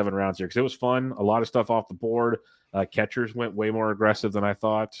first 7 rounds here? Because it was fun, a lot of stuff off the board. Catchers went way more aggressive than I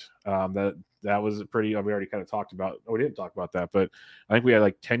thought. That was pretty. We already kind of talked about. We didn't talk about that, but I think we had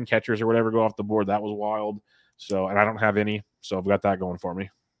like 10 catchers or whatever go off the board. That was wild. So, and I don't have any, so I've got that going for me.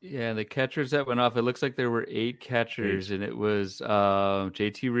 Yeah, the catchers that went off, it looks like there were 8 catchers, and it was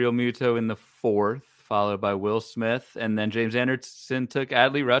JT Realmuto in the 4th, followed by Will Smith, and then James Anderson took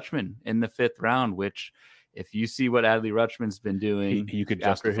Adley Rutschman in the 5th round, which if you see what Adley Rutschman's been doing you could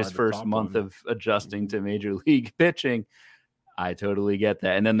after his first month of adjusting to major league pitching, I totally get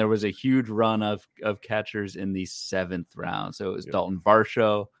that. And then there was a huge run of catchers in the 7th round. So it was Dalton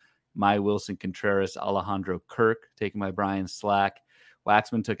Varsho, my Wilson Contreras, Alejandro Kirk, taken by Brian Slack.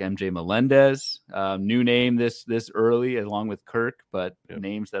 Waxman took MJ Melendez, new name this early along with Kirk, but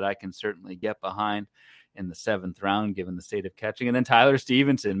names that I can certainly get behind in the 7th round, given the state of catching. And then Tyler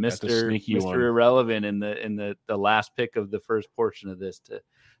Stevenson, Mr. Irrelevant in the last pick of the first portion of this to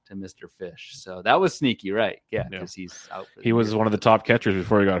Mr. Fish. So that was sneaky, right? Yeah, because he's out. He was one of the top catchers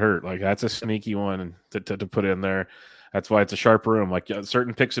before he got hurt. Like that's a sneaky one to put in there. That's why it's a sharp room. Like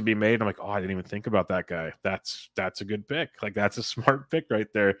certain picks would be made. I'm like, oh, I didn't even think about that guy. That's a good pick. Like that's a smart pick right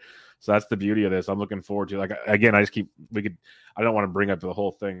there. So that's the beauty of this. I'm looking forward to. Like again, I don't want to bring up the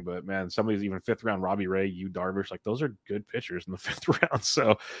whole thing, but man, somebody's even 5th round, Robbie Ray, Yu Darvish, like those are good pitchers in the 5th round.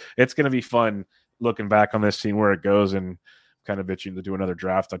 So it's going to be fun looking back on this, seeing where it goes, and kind of itching to do another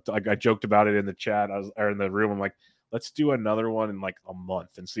draft. I joked about it in the chat. Or in the room. I'm like, let's do another one in like a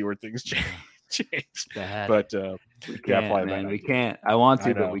month and see where things change. But we can't, man. We can't. I want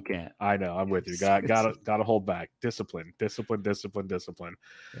to, but we can't. I know. I'm with you. Gotta hold back. Discipline.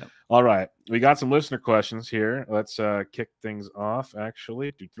 Yep. All right, we got some listener questions here. Let's kick things off.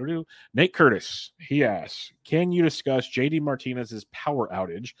 Actually, Nate Curtis, he asks, can you discuss JD Martinez's power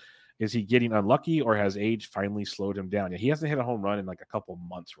outage? Is he getting unlucky, or has age finally slowed him down? He hasn't hit a home run in like a couple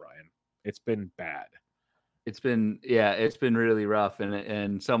months, Ryan. It's been bad. It's been really rough,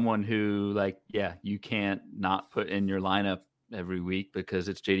 and someone who you can't not put in your lineup every week because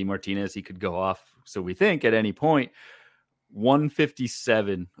it's JD Martinez. He could go off. So we think at any point,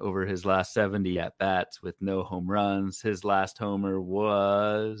 157 over his last 70 at bats with no home runs. His last homer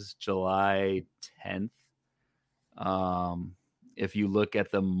was July 10th. If you look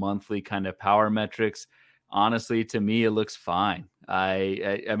at the monthly kind of power metrics, honestly, to me, it looks fine.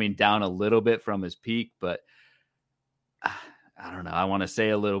 I mean, down a little bit from his peak, but I don't know. I want to say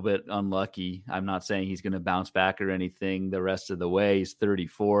a little bit unlucky. I'm not saying he's going to bounce back or anything the rest of the way. He's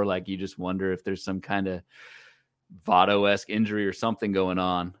 34. Like, you just wonder if there's some kind of Votto-esque injury or something going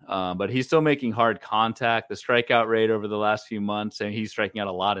on. But he's still making hard contact. The strikeout rate over the last few months, and he's striking out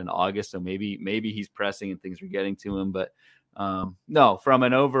a lot in August. So maybe he's pressing and things are getting to him. But no, from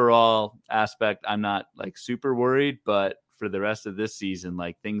an overall aspect, I'm not like super worried, but for the rest of this season,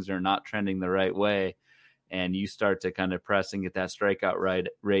 like things are not trending the right way. And you start to kind of press and get that strikeout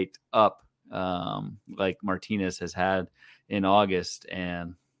rate up, like Martinez has had in August.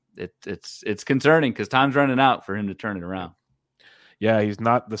 And it's concerning because time's running out for him to turn it around. Yeah, he's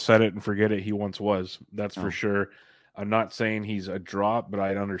not the set it and forget it he once was. That's for sure. I'm not saying he's a drop, but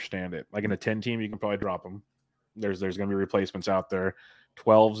I understand it. Like in a 10 team, you can probably drop him. There's going to be replacements out there.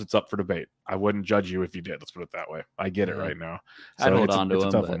 12s, it's up for debate. I wouldn't judge you if you did. Let's put it that way. I get it right now. So I'd hold on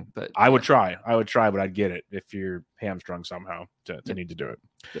to him, but I would try, but I'd get it if you're hamstrung somehow to need to do it.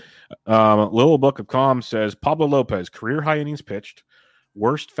 Little Book of Calm says Pablo Lopez, career high innings pitched,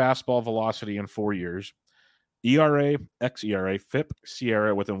 worst fastball velocity in 4 years, ERA, xERA, FIP,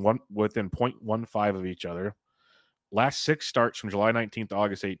 SIERA within 0.15 of each other. Last 6 starts from July 19th to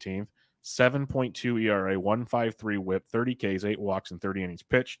August 18th. 7.2 ERA, 1.53 WHIP, 30 Ks, 8 walks, and 30 innings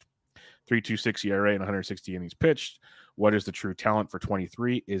pitched. 3.26 ERA and 160 innings pitched. What is the true talent for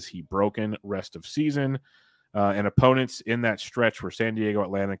 23? Is he broken rest of season? And opponents in that stretch were San Diego,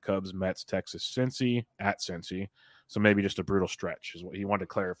 Atlanta, Cubs, Mets, Texas, Cincy, at Cincy. So maybe just a brutal stretch is what he wanted to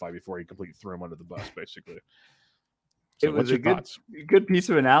clarify before he completely threw him under the bus, basically. So it was a good piece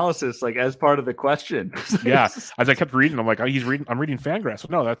of analysis, like as part of the question. Yeah, as I kept reading, I'm like, I'm reading Fangraphs.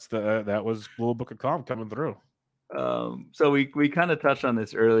 No, that was Little Book of Calm coming through. So we kind of touched on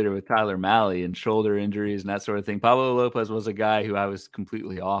this earlier with Tyler Mahle and shoulder injuries and that sort of thing. Pablo Lopez was a guy who I was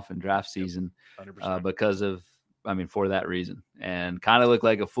completely off in draft season because of, for that reason, and kind of looked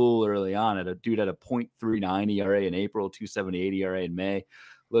like a fool early on. At a dude at a 0.39 ERA in April, 2.78 ERA in May,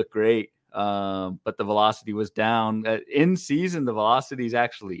 looked great. but the velocity was down. In season, the velocity is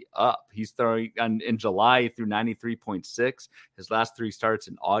actually up. He's throwing in July through 93.6. His last 3 starts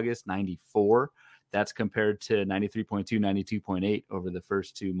in August, 94. That's compared to 93.2, 92.8 over the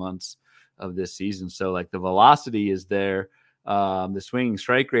first 2 months of this season. So like the velocity is there. The swinging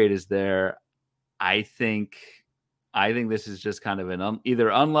strike rate is there. I think this is just kind of an either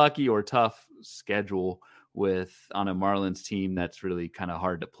unlucky or tough schedule on a Marlins team that's really kind of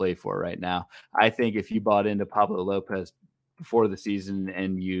hard to play for right now. I think if you bought into Pablo Lopez before the season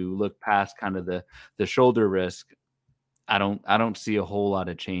and you look past kind of the shoulder risk, I don't see a whole lot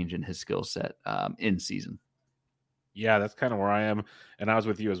of change in his skill set in season. Yeah, that's kind of where I am. And I was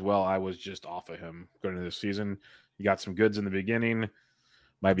with you as well. I was just off of him going into this season. He got some goods in the beginning,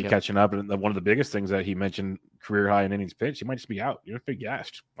 might be catching up. And one of the biggest things that he mentioned, career high in innings pitched, he might just be out. You're just be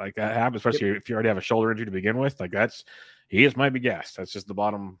gassed. Like that happens, especially if you already have a shoulder injury to begin with. Like he just might be gassed. That's just the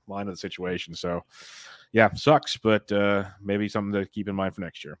bottom line of the situation. So yeah, sucks, but maybe something to keep in mind for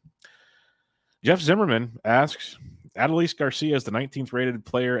next year. Jeff Zimmerman asks, Adolis Garcia is the 19th rated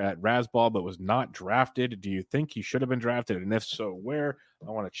player at Razzball, but was not drafted. Do you think he should have been drafted? And if so, where?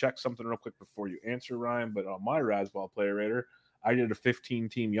 I want to check something real quick before you answer, Ryan. But on my Razzball player rater, I did a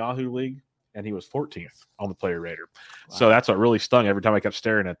 15-team Yahoo league, and he was 14th on the player rater. Wow. So that's what really stung every time I kept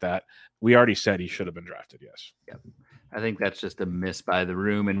staring at that. We already said he should have been drafted, yes. Yep. I think that's just a miss by the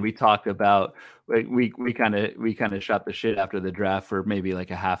room. And we talked about we kind of shot the shit after the draft for maybe like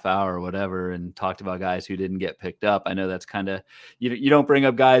a half hour or whatever, and talked about guys who didn't get picked up. I know that's kind of you don't bring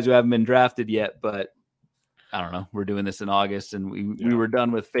up guys who haven't been drafted yet, but I don't know. We're doing this in August, and we were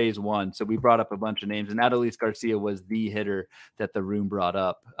done with phase 1, so we brought up a bunch of names. And Adolis Garcia was the hitter that the room brought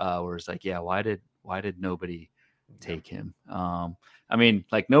up, where it's like, yeah, why did nobody take him? I mean,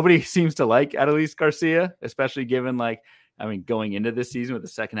 like nobody seems to like Adolis Garcia, especially given going into this season with the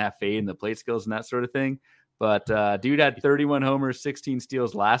second half fade and the plate skills and that sort of thing. But dude had 31 homers, 16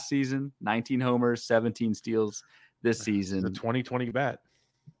 steals last season, 19 homers, 17 steals this season. The 2020 bat.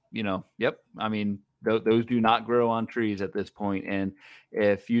 Yep. I mean, those do not grow on trees at this point. And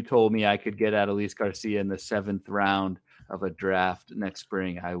if you told me I could get Adolis Garcia in the 7th round of a draft next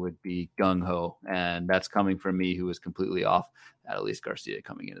spring, I would be gung-ho. And that's coming from me, who was completely off Adolis Garcia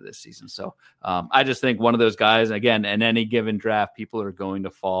coming into this season. So I just think one of those guys, again, in any given draft, people are going to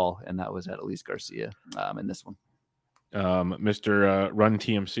fall. And that was Adolis Garcia in this one. Mr. Run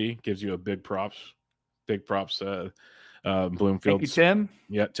TMC gives you a big props. Bloomfield. Thank you, Tim.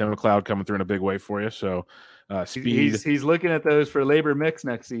 Yeah, Tim McLeod coming through in a big way for you. So speed. He's looking at those for labor mix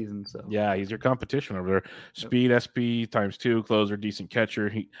next season. So yeah, he's your competition over there. Speed, SP ×2, closer, decent catcher.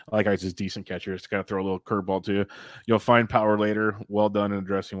 He his decent catcher. Just gotta throw a little curveball to you. You'll find power later. Well done in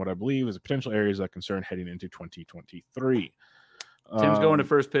addressing what I believe is the potential areas of concern heading into 2023. Tim's going to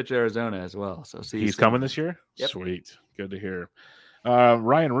first pitch Arizona as well. So he's coming this year. Yep. Sweet, good to hear.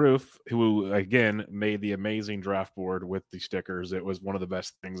 Ryan Roof, who again made the amazing draft board with the stickers. It was one of the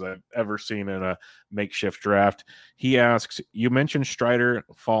best things I've ever seen in a makeshift draft. He asks, you mentioned Strider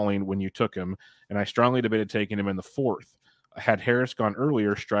falling when you took him, and I strongly debated taking him in the 4th. Had Harris gone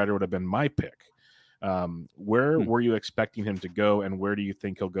earlier, Strider would have been my pick. Where were you expecting him to go, and where do you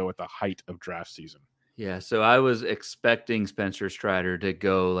think he'll go at the height of draft season? Yeah, so I was expecting Spencer Strider to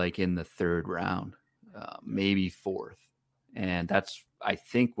go like in the 3rd round, maybe 4th. And that's, I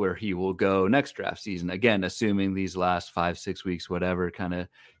think, where he will go next draft season. Again, assuming these last 5-6 weeks, whatever, kind of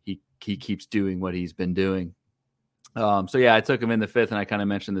he keeps doing what he's been doing. So yeah, I took him in the 5th, and I kind of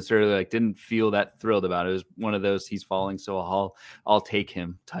mentioned this earlier. Like, didn't feel that thrilled about it. It was one of those he's falling, so I'll take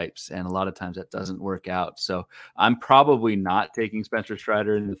him types, and a lot of times that doesn't work out. So I'm probably not taking Spencer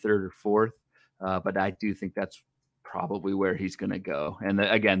Strider in the 3rd or 4th, but I do think that's probably where he's going to go. And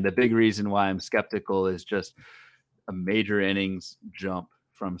again, the big reason why I'm skeptical is just a major innings jump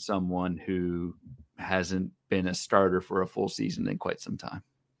from someone who hasn't been a starter for a full season in quite some time.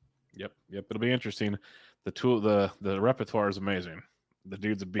 Yep. It'll be interesting. The repertoire is amazing. The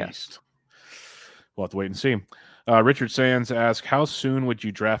dude's a beast. Yes. We'll have to wait and see. Richard Sands asks, how soon would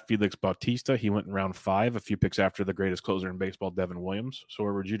you draft Felix Bautista? He went in round 5, a few picks after the greatest closer in baseball, Devin Williams. So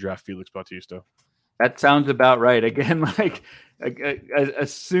where would you draft Felix Bautista? That sounds about right. Again, like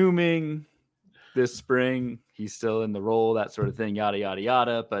assuming this spring he's still in the role, that sort of thing, yada, yada,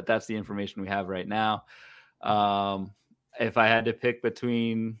 yada. But that's the information we have right now. If I had to pick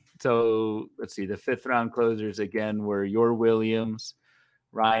between, so let's see, the 5th round closers again were your Williams,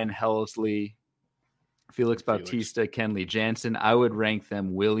 Ryan Helsley, Felix Bautista, Kenley Jansen. I would rank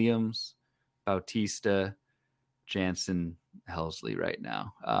them Williams, Bautista, Jansen, Helsley right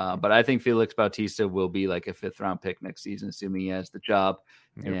now. But I think Felix Bautista will be like a 5th round pick next season, assuming he has the job.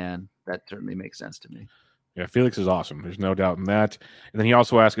 Yep. And that certainly makes sense to me. Yeah, Felix is awesome. There's no doubt in that. And then he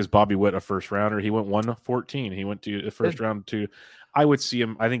also asked, is Bobby Witt a first rounder? He went 114. He went to the first round to, I would see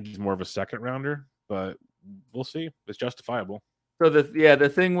him. I think he's more of a second rounder, but we'll see. It's justifiable. So the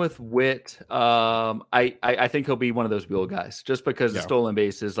thing with Witt, I think he'll be one of those wheel guys just because the stolen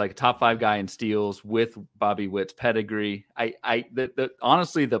bases, like top 5 guy in steals with Bobby Witt's pedigree.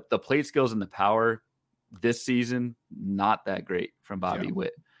 Honestly, the plate skills and the power this season, not that great from Bobby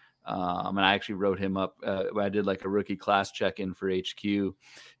Witt. And I actually wrote him up. I did like a rookie class check-in for HQ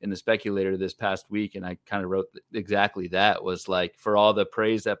in the Speculator this past week. And I kind of wrote exactly that, was like, for all the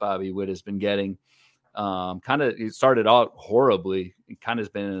praise that Bobby Witt has been getting, he started out horribly and kind of has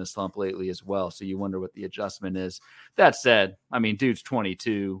been in a slump lately as well. So you wonder what the adjustment is. That said, I mean, dude's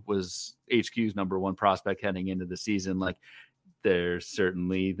 22, was HQ's number 1 prospect heading into the season. Like, there's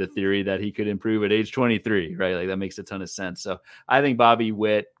certainly the theory that he could improve at age 23, right? Like, that makes a ton of sense. So I think Bobby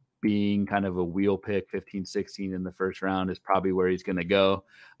Witt being kind of a wheel pick 15, 16 in the first round is probably where he's going to go.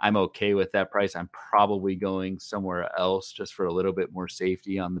 I'm okay with that price. I'm probably going somewhere else just for a little bit more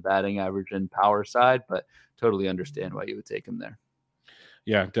safety on the batting average and power side, but totally understand why you would take him there.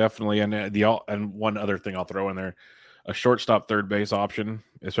 Yeah, definitely. And and one other thing I'll throw in there, a shortstop third base option,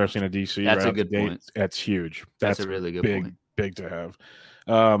 especially in a DC. That's a good point. That's huge. That's a really good point. Big to have.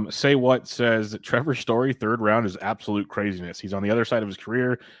 Say What says that Trevor Story third round is absolute craziness. He's on the other side of his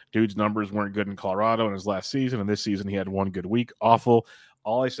career. Dude's numbers weren't good in Colorado in his last season, and this season he had one good week. Awful.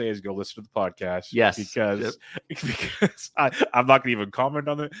 All I say is go listen to the podcast. Yes, because I'm not going to even comment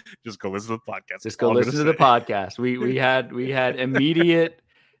on it. Just go listen to the podcast. Just go listen to the podcast. We had immediate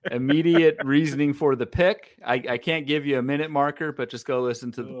reasoning for the pick. I can't give you a minute marker, but just go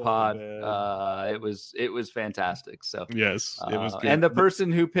listen to the pod. It was fantastic. So yes, it was good. And the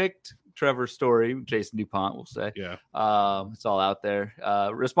person who picked Trevor Story, Jason DuPont, will say, it's all out there,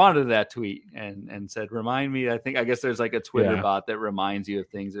 responded to that tweet and said, remind me. I guess there's like a Twitter bot that reminds you of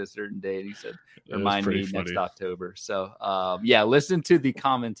things at a certain date. He said, remind me next October. So listen to the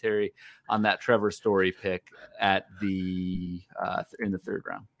commentary on that Trevor Story pick at in the third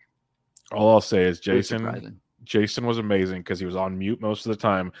round. All I'll say is Jason was amazing because he was on mute most of the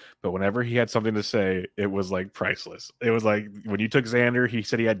time, but whenever he had something to say, it was like priceless. It was like when you took Xander, he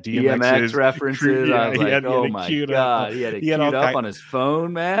said he had DMX references. I was like, oh my God, he had it queued up on his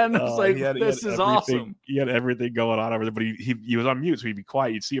phone, man. I was like, this is awesome. He had everything going on over there, but he was on mute, so he'd be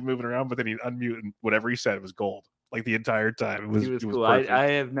quiet. You'd see him moving around, but then he'd unmute, and whatever he said was gold. Like the entire time. He was cool. I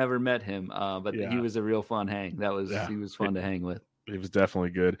have never met him, but he was a real fun hang. He was fun to hang with. It was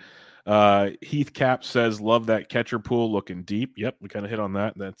definitely good. Heath Cap says, love that catcher pool looking deep. Yep, we kind of hit on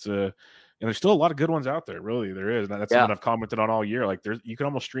that. That's and there's still a lot of good ones out there. Really, there is. And that's something I've commented on all year. Like you can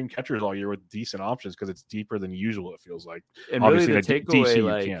almost stream catchers all year with decent options because it's deeper than usual. It feels like. And obviously, really the takeaway,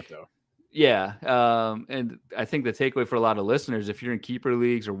 DC, you can't though. Yeah, and I think the takeaway for a lot of listeners, if you're in keeper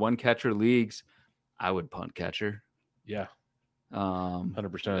leagues or one catcher leagues, I would punt catcher. Yeah.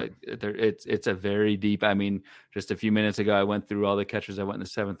 100%. It's a very deep. I mean, just a few minutes ago, I went through all the catchers I went in the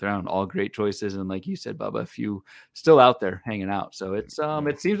 7th round, all great choices, and like you said, Bubba, a few still out there hanging out. So it's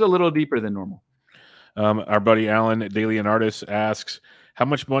it seems a little deeper than normal. Our buddy Alan Daily and Artist asks, how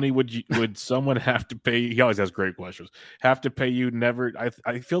much money would someone have to pay? He always has great questions. Have to pay you never.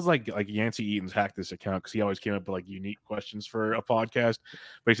 I feels like Yancey Eaton's hacked this account because he always came up with like unique questions for a podcast.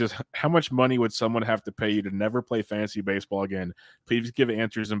 But he says, how much money would someone have to pay you to never play fantasy baseball again? Please give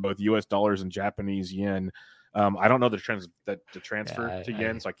answers in both U.S. dollars and Japanese yen. I don't know the transfer to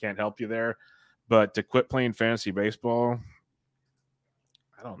yen, so I can't help you there. But to quit playing fantasy baseball,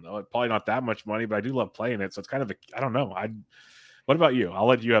 I don't know. It's probably not that much money, but I do love playing it. So it's kind of I don't know. What about you? I'll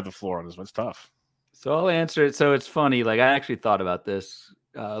let you have the floor on this one. It's tough. So I'll answer it. So it's funny. Like I actually thought about this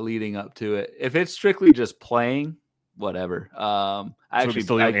leading up to it. If it's strictly just playing, whatever.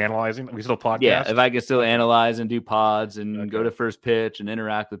 Analyzing. We still podcast. Yeah, if I can still analyze and do pods and go to first pitch and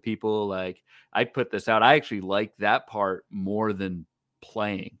interact with people, like I put this out. I actually like that part more than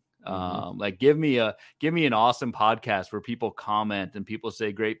playing. Like give me an awesome podcast where people comment and people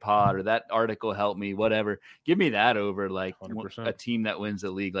say great pod or that article helped me, whatever. Give me that over like 100%. A team that wins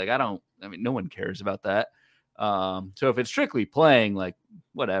the league. Like no one cares about that. So if it's strictly playing, like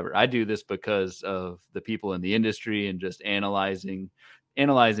whatever, I do this because of the people in the industry and just analyzing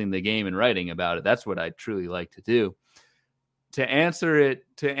the game and writing about it. That's what I truly like to do. To answer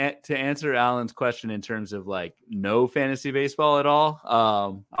Alan's question in terms of like no fantasy baseball at all,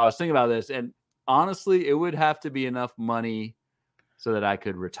 I was thinking about this, and honestly, it would have to be enough money so that I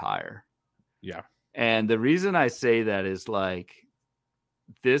could retire. Yeah. And the reason I say that is like,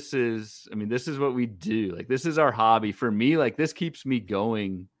 this is what we do. Like, this is our hobby. For me, like this keeps me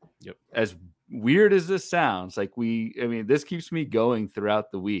going Yep. As weird as this sounds, this keeps me going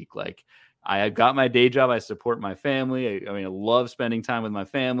throughout the week. Like, I've got my day job. I support my family. I love spending time with my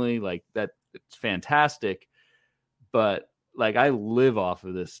family. Like that, it's fantastic. But like, I live off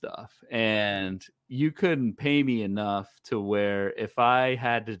of this stuff, and you couldn't pay me enough to where if I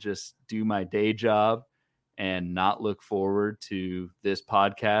had to just do my day job and not look forward to this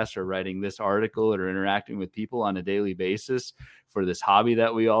podcast or writing this article or interacting with people on a daily basis for this hobby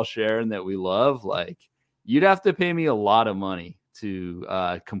that we all share and that we love, like, you'd have to pay me a lot of money to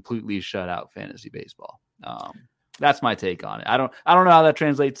completely shut out fantasy baseball. That's my take on it. I don't know how that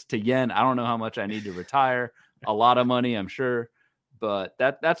translates to yen. I don't know how much I need to retire. A lot of money, I'm sure, but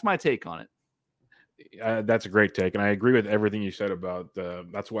that's my take on it. That's a great take, and I agree with everything you said about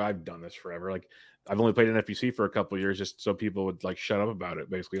that's why I've done this forever. Like, I've only played NFBC for a couple of years just so people would like shut up about it,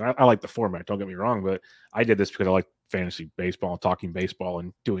 basically. And I like the format, don't get me wrong, but I did this because I like fantasy baseball, talking baseball,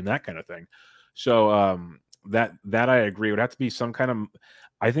 and doing that kind of thing. So that I agree. It would have to be some kind of,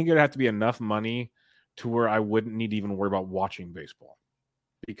 I think it would have to be enough money to where I wouldn't need to even worry about watching baseball.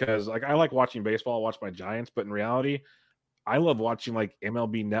 Because like, I like watching baseball, I watch my Giants, but in reality, I love watching like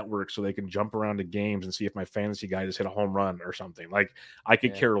MLB Network so they can jump around to games and see if my fantasy guy just hit a home run or something. Like, I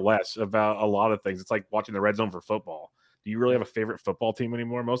could care less about a lot of things. It's like watching the red zone for football. Do you really have a favorite football team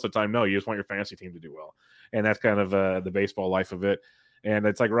anymore? Most of the time, no. You just want your fantasy team to do well. And that's kind of the baseball life of it. And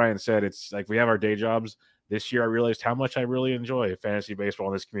it's like Ryan said, it's like we have our day jobs. This year, I realized how much I really enjoy fantasy baseball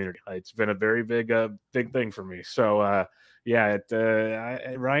in this community. It's been a very big thing for me. So,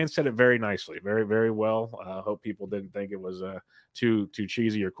 Ryan said it very nicely, very, very well. Hope people didn't think it was too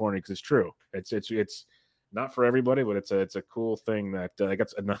cheesy or corny, because it's true. It's not for everybody, but it's a cool thing that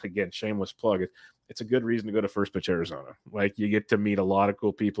gets, again, shameless plug. It's a good reason to go to First Pitch Arizona. Like, you get to meet a lot of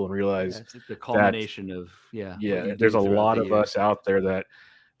cool people and realize it's like the culmination of there's a lot of us out there that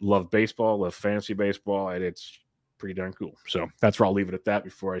love baseball, love fantasy baseball, and it's pretty darn cool. So that's where I'll leave it at that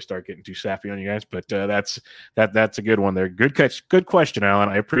before I start getting too sappy on you guys. But that's a good one there. Good catch. Good question, Alan.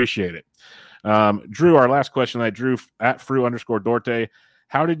 I appreciate it. Drew, our last question, Drew at Fru_Dorte.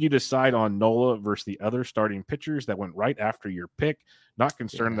 How did you decide on Nola versus the other starting pitchers that went right after your pick? Not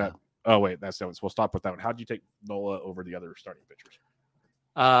concerned that. Oh wait, that's that one. So we'll stop with that one. How did you take Nola over the other starting pitchers?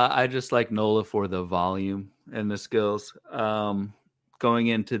 I just like Nola for the volume and the skills. Going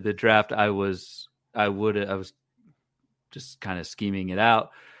into the draft, I was just kind of scheming it out.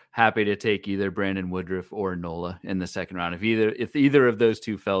 Happy to take either Brandon Woodruff or Nola in the second round. If either of those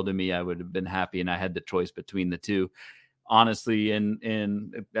two fell to me, I would have been happy, and I had the choice between the two. Honestly,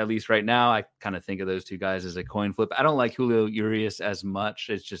 in at least right now, I kind of think of those two guys as a coin flip. I don't like Julio Urias as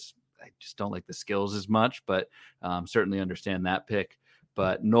much. I just don't like the skills as much, but certainly understand that pick.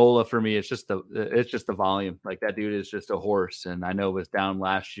 But Nola, for me, it's just the volume. Like, that dude is just a horse, and I know it was down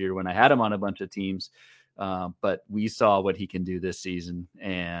last year when I had him on a bunch of teams. But we saw what he can do this season,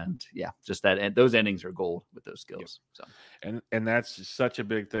 and just that. And those innings are gold with those skills. Yep. So, and that's such a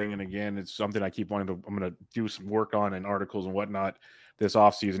big thing. And again, it's something I keep wanting to. I'm going to do some work on in articles and whatnot this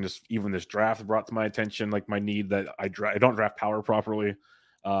offseason. Just even this draft brought to my attention, like, my need that I don't draft power properly.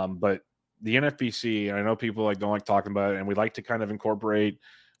 But the NFBC, I know people don't like talking about it, and we like to kind of incorporate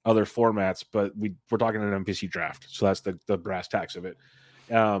other formats, but we're talking an NFBC draft, so that's the brass tacks of it.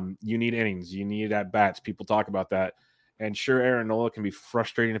 You need innings, you need at bats. People talk about that, and sure, Aaron Nola can be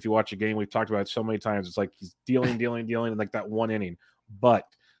frustrating if you watch a game. We've talked about it so many times. It's like he's dealing, and like that one inning. But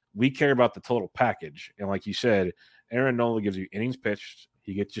we care about the total package, and like you said, Aaron Nola gives you innings pitched.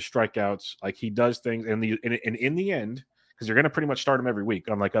 He gets you strikeouts. Like, he does things, and in the end, because you're going to pretty much start him every week,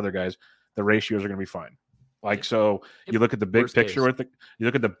 unlike other guys, the ratios are going to be fine. Like, so you look at the big picture you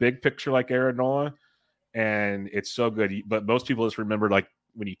look at the big picture like Aaron Nola, and it's so good. But most people just remember, like,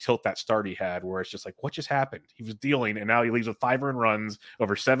 when you tilt that start he had, where it's just like, what just happened? He was dealing, and now he leaves with 5 earned runs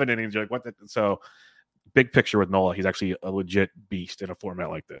over 7 innings. You're like, what? So big picture with Nola, he's actually a legit beast in a format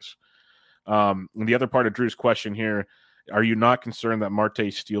like this. And the other part of Drew's question here, are you not concerned that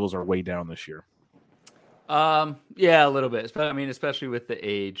Marte steals are way down this year? Yeah, a little bit. I mean, especially with the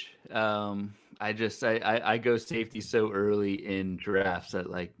age. I go safety so early in drafts that,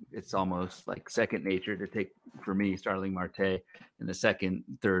 like, it's almost like second nature to take, for me, Starling Marte in the second,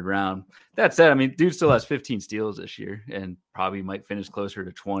 third round. That said, I mean, dude still has 15 steals this year and probably might finish closer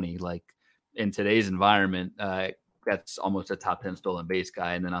to 20. Like, in today's environment, that's almost a top 10 stolen base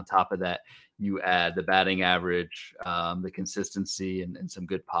guy. And then on top of that, you add the batting average, the consistency, and some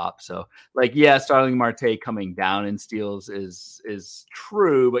good pop. So, like, yeah, Starling Marte coming down in steals is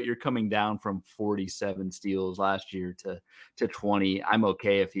true, but you're coming down from 47 steals last year to 20. I'm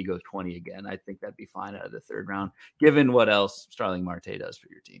okay if he goes 20 again. I think that'd be fine out of the third round, given what else Starling Marte does for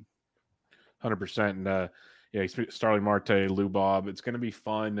your team. 100%. And yeah, Starling Marte, Lou Bob. It's going to be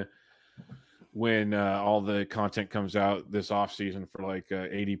fun when all the content comes out this offseason for like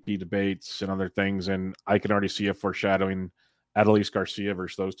ADP debates and other things. And I can already see a foreshadowing Adolis Garcia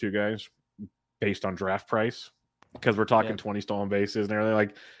versus those two guys based on draft price, because we're talking 20 stolen bases and everything.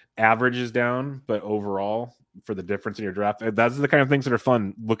 Like, average is down, but overall for the difference in your draft, that's the kind of things that are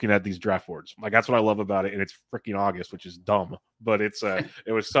fun looking at these draft boards. Like, that's what I love about it. And it's freaking August, which is dumb, but it's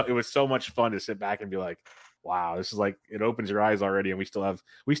it was so much fun to sit back and be like, wow, this is like, it opens your eyes already. And we still have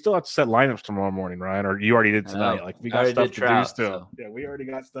to set lineups tomorrow morning, Ryan, or you already did tonight. Like, we got stuff to do still. So. Yeah, we already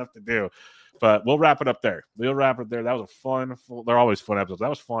got stuff to do, but we'll wrap it up there. That was a fun, they're always fun episodes. That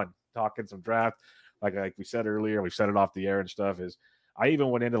was fun talking some draft. Like we said earlier, we said it off the air and stuff, is I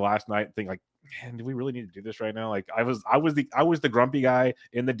even went into last night thinking like, man, do we really need to do this right now? Like, I was the grumpy guy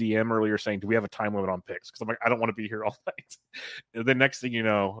in the DM earlier saying, do we have a time limit on picks? Because I'm like, I don't want to be here all night. And the next thing you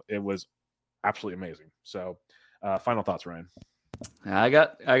know, it was absolutely amazing. So final thoughts, Ryan. I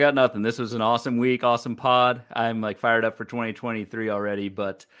got nothing. This was an awesome week, awesome pod. I'm like fired up for 2023 already,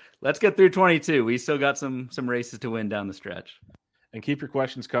 but let's get through 22. We still got some races to win down the stretch. And keep your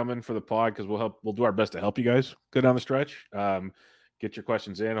questions coming for the pod, because we'll do our best to help you guys go down the stretch. Get your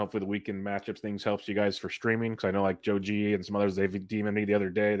questions in. Hopefully the weekend matchups things helps you guys for streaming, because I know like Joe G and some others, they've DM'd me the other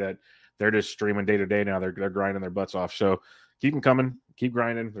day that they're just streaming day to day now. They're grinding their butts off. So keep them coming. Keep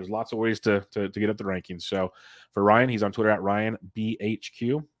grinding. There's lots of ways to get up the rankings. So for Ryan, he's on Twitter at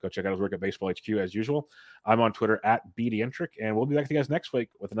RyanBHQ. Go check out his work at Baseball HQ as usual. I'm on Twitter at BDentric, and we'll be back to you guys next week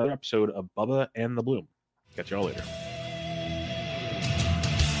with another episode of Bubba and the Bloom. Catch you all later.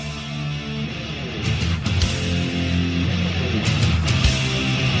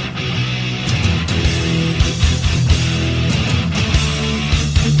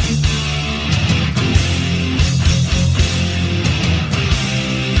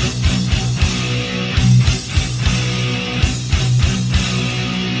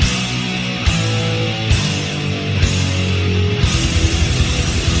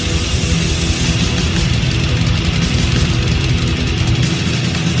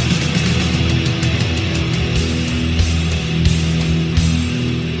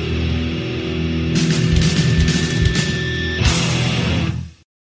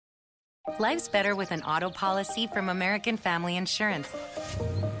 Life's better with an auto policy from American Family Insurance.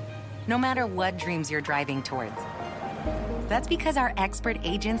 No matter what dreams you're driving towards. That's because our expert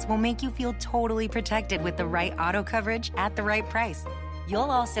agents will make you feel totally protected with the right auto coverage at the right price. You'll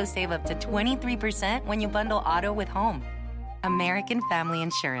also save up to 23% when you bundle auto with home. American Family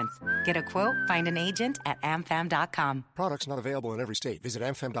Insurance. Get a quote, find an agent at amfam.com. Products not available in every state. Visit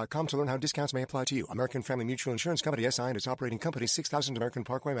amfam.com to learn how discounts may apply to you. American Family Mutual Insurance Company, SI, and its operating company, 6000 American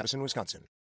Parkway, Madison, Wisconsin.